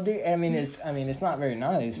that. I mean, it's not very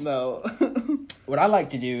nice. No. What I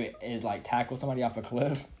like to do is, like, tackle somebody off a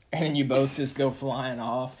cliff, and then you both just go flying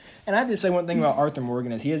off. And I have to say one thing about Arthur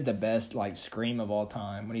Morgan is he has the best, like, scream of all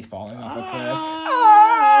time when he's falling off a cliff.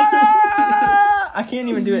 I can't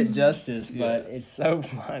even do it justice, but it's so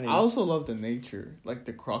funny. I also love the nature, like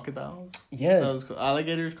the crocodiles. Yes, cool.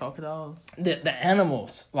 Alligators, crocodiles. The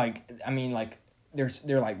animals, like I mean, like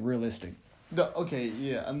they're like realistic.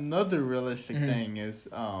 Another realistic thing is,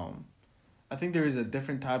 I think there is a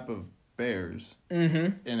different type of bears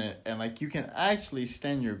in it, and like you can actually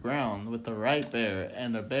stand your ground with the right bear,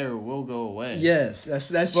 and the bear will go away. Yes,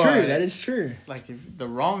 that's true. That is true. Like if the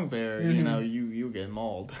wrong bear, you know, you get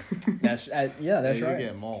mauled. That's right. You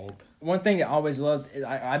get mauled. One thing I always loved,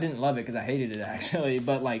 I didn't love it because I hated it actually,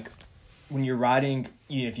 but like when you're riding,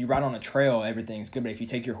 if you ride on a trail, everything's good. But if you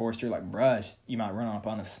take your horse through like brush, you might run up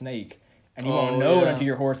on a snake. And you won't know it until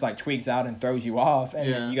your horse like tweaks out and throws you off,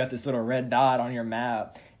 and then you got this little red dot on your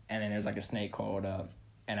map. And then there's like a snake coiled up.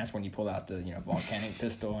 And that's when you pull out the, volcanic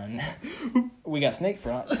pistol. And we got snake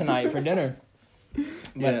tonight for dinner.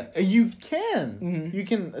 But you can. Mm-hmm. You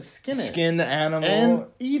can skin it. Skin the animal. And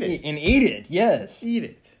eat it. And eat it, yes. Eat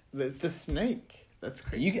it. The snake. That's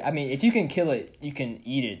crazy. If you can kill it, you can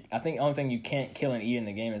eat it. I think the only thing you can't kill and eat in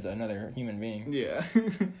the game is another human being. Yeah.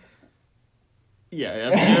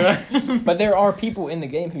 Yeah. But there are people in the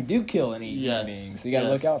game who do kill and eat human beings. So you got to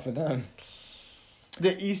look out for them.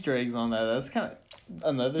 The Easter eggs on that's kind of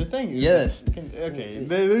another thing. Yes.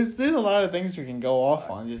 There's a lot of things we can go off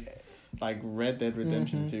on. Just like Red Dead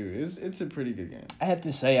Redemption 2. It's a pretty good game. I have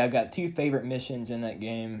to say, I've got 2 favorite missions in that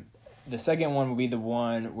game. The second one will be the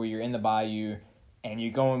one where you're in the bayou and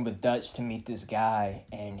you're going with Dutch to meet this guy.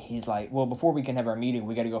 And he's like, well, before we can have our meeting,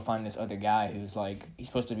 we got to go find this other guy who's like, he's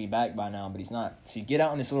supposed to be back by now, but he's not. So you get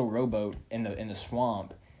out on this little rowboat in the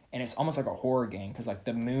swamp. And it's almost like a horror game because, like,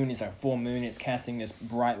 the moon is like full moon. It's casting this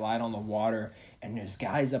bright light on the water. And this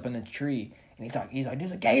guy's up in the tree. And he's like,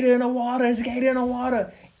 there's a gator in the water. There's a gator in the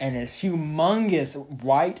water. And this humongous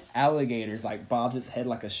white alligator's, like, bobs its head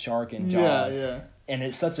like a shark in Jaws. Yeah. And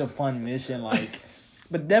it's such a fun mission, like...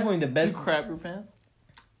 But definitely the best... You crap your pants?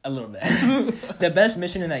 A little bit. The best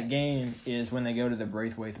mission in that game is when they go to the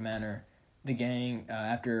Braithwaite Manor. The gang,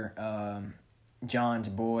 after John's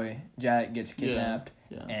boy, Jack, gets kidnapped...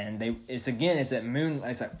 Yeah. And it's at moon.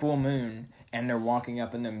 It's like full moon, and they're walking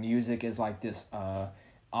up, and the music is like this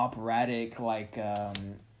operatic, like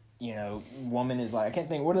woman is like, I can't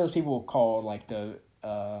think, what are those people called? Like the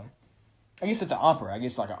I guess at the opera. I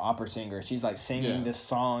guess like an opera singer. She's like singing this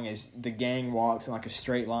song as the gang walks in like a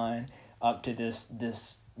straight line up to this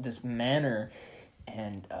manor,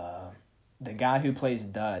 and the guy who plays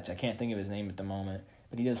Dutch, I can't think of his name at the moment.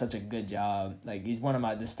 But he does such a good job. Like, he's one of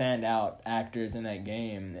the standout actors in that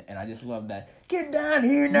game. And I just love that. Get down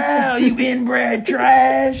here now, you inbred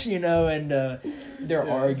trash! And they're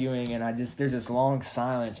arguing. And there's this long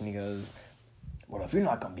silence. And he goes, well, if you're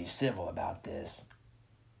not going to be civil about this.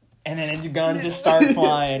 And then his guns just start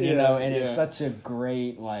flying, And it's such a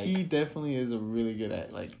great, like... He definitely is a really good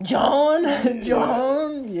at, like... John!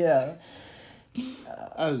 Yeah.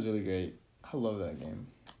 That was really great. I love that game.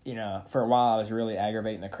 For a while I was really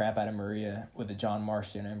aggravating the crap out of Maria with the John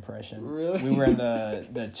Marston impression. Really? We were in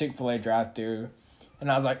the Chick-fil-A drive-thru,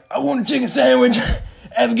 and I was like, I want a chicken sandwich,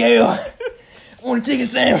 Abigail. I want a chicken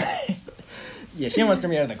sandwich. Yeah, she wants to throw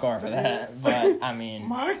me out of the car for that. But, I mean...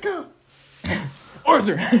 Micah!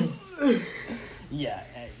 Arthur! Yeah,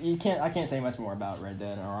 I can't say much more about Red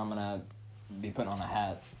Dead, or I'm going to be putting on a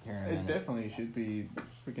hat here in a minute. It definitely should be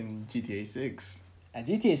freaking GTA 6. At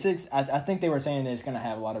GTA 6, I think they were saying that it's going to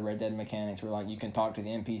have a lot of Red Dead mechanics where, like, you can talk to the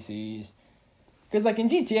NPCs. Because, like, in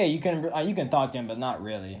GTA, you can talk to them, but not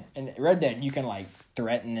really. In Red Dead, you can, like,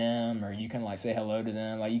 threaten them, or you can, like, say hello to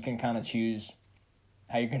them. Like, you can kind of choose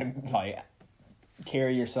how you're going to, like,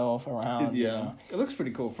 carry yourself around. Yeah. You know? It looks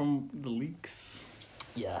pretty cool from the leaks.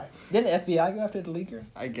 Yeah. Didn't the FBI go after the leaker?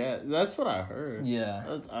 I guess. That's what I heard.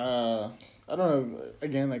 Yeah. I don't know.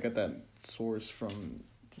 Again, I got that source from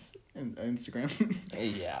just Instagram.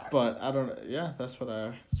 Yeah. But I don't. Yeah, that's what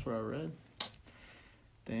I read.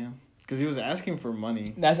 Damn. Because he was asking for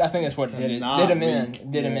money. I think that's what did it. Did him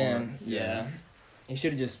in. Yeah. Yeah. He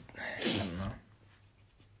should have just, I don't know,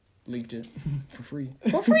 leaked it for free.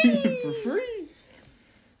 For free.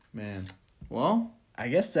 Man. Well, I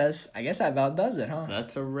guess that about does it, huh?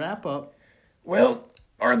 that's a wrap up. Well,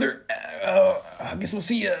 Arthur, I guess we'll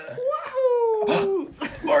see ya. Wahoo!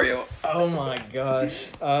 Mario. Oh my gosh.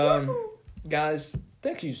 Guys,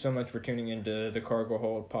 thank you so much for tuning into the Cargo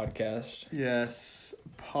Hold podcast. Yes,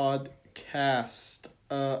 podcast.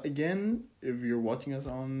 Again, if you're watching us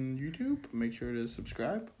on YouTube, make sure to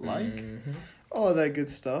subscribe, like, all that good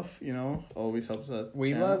stuff. You know, always helps us.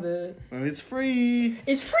 We love it. And it's free.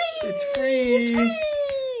 It's free. It's free. It's free.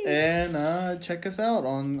 And check us out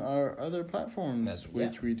on our other platforms, Yeah.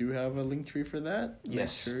 which we do have a link tree for that.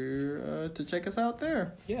 Yes. Make sure to check us out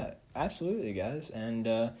there. Yeah, absolutely, guys. And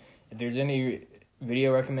if there's any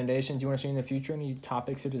video recommendations you want to see in the future, any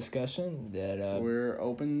topics of discussion that we're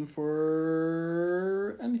open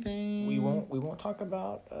for anything. we won't talk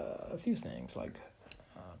about a few things like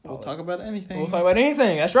we'll talk about anything. We'll talk about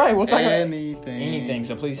anything. That's right. We'll talk anything. about anything.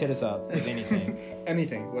 So please hit us up with anything.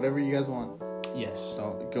 Anything, whatever you guys want. Yes.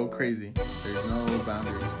 Don't go crazy. There's no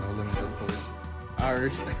boundaries, no limits, of course.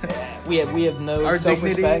 Ours. We have no our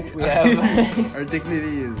self-respect. Dignity, We have our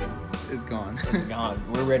dignity is gone. It's gone.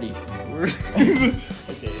 We're ready.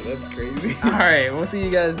 Okay, that's crazy. All right. We'll see you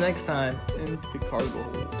guys next time. In the cargo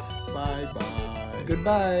hold. Bye bye.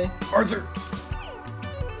 Goodbye, Arthur.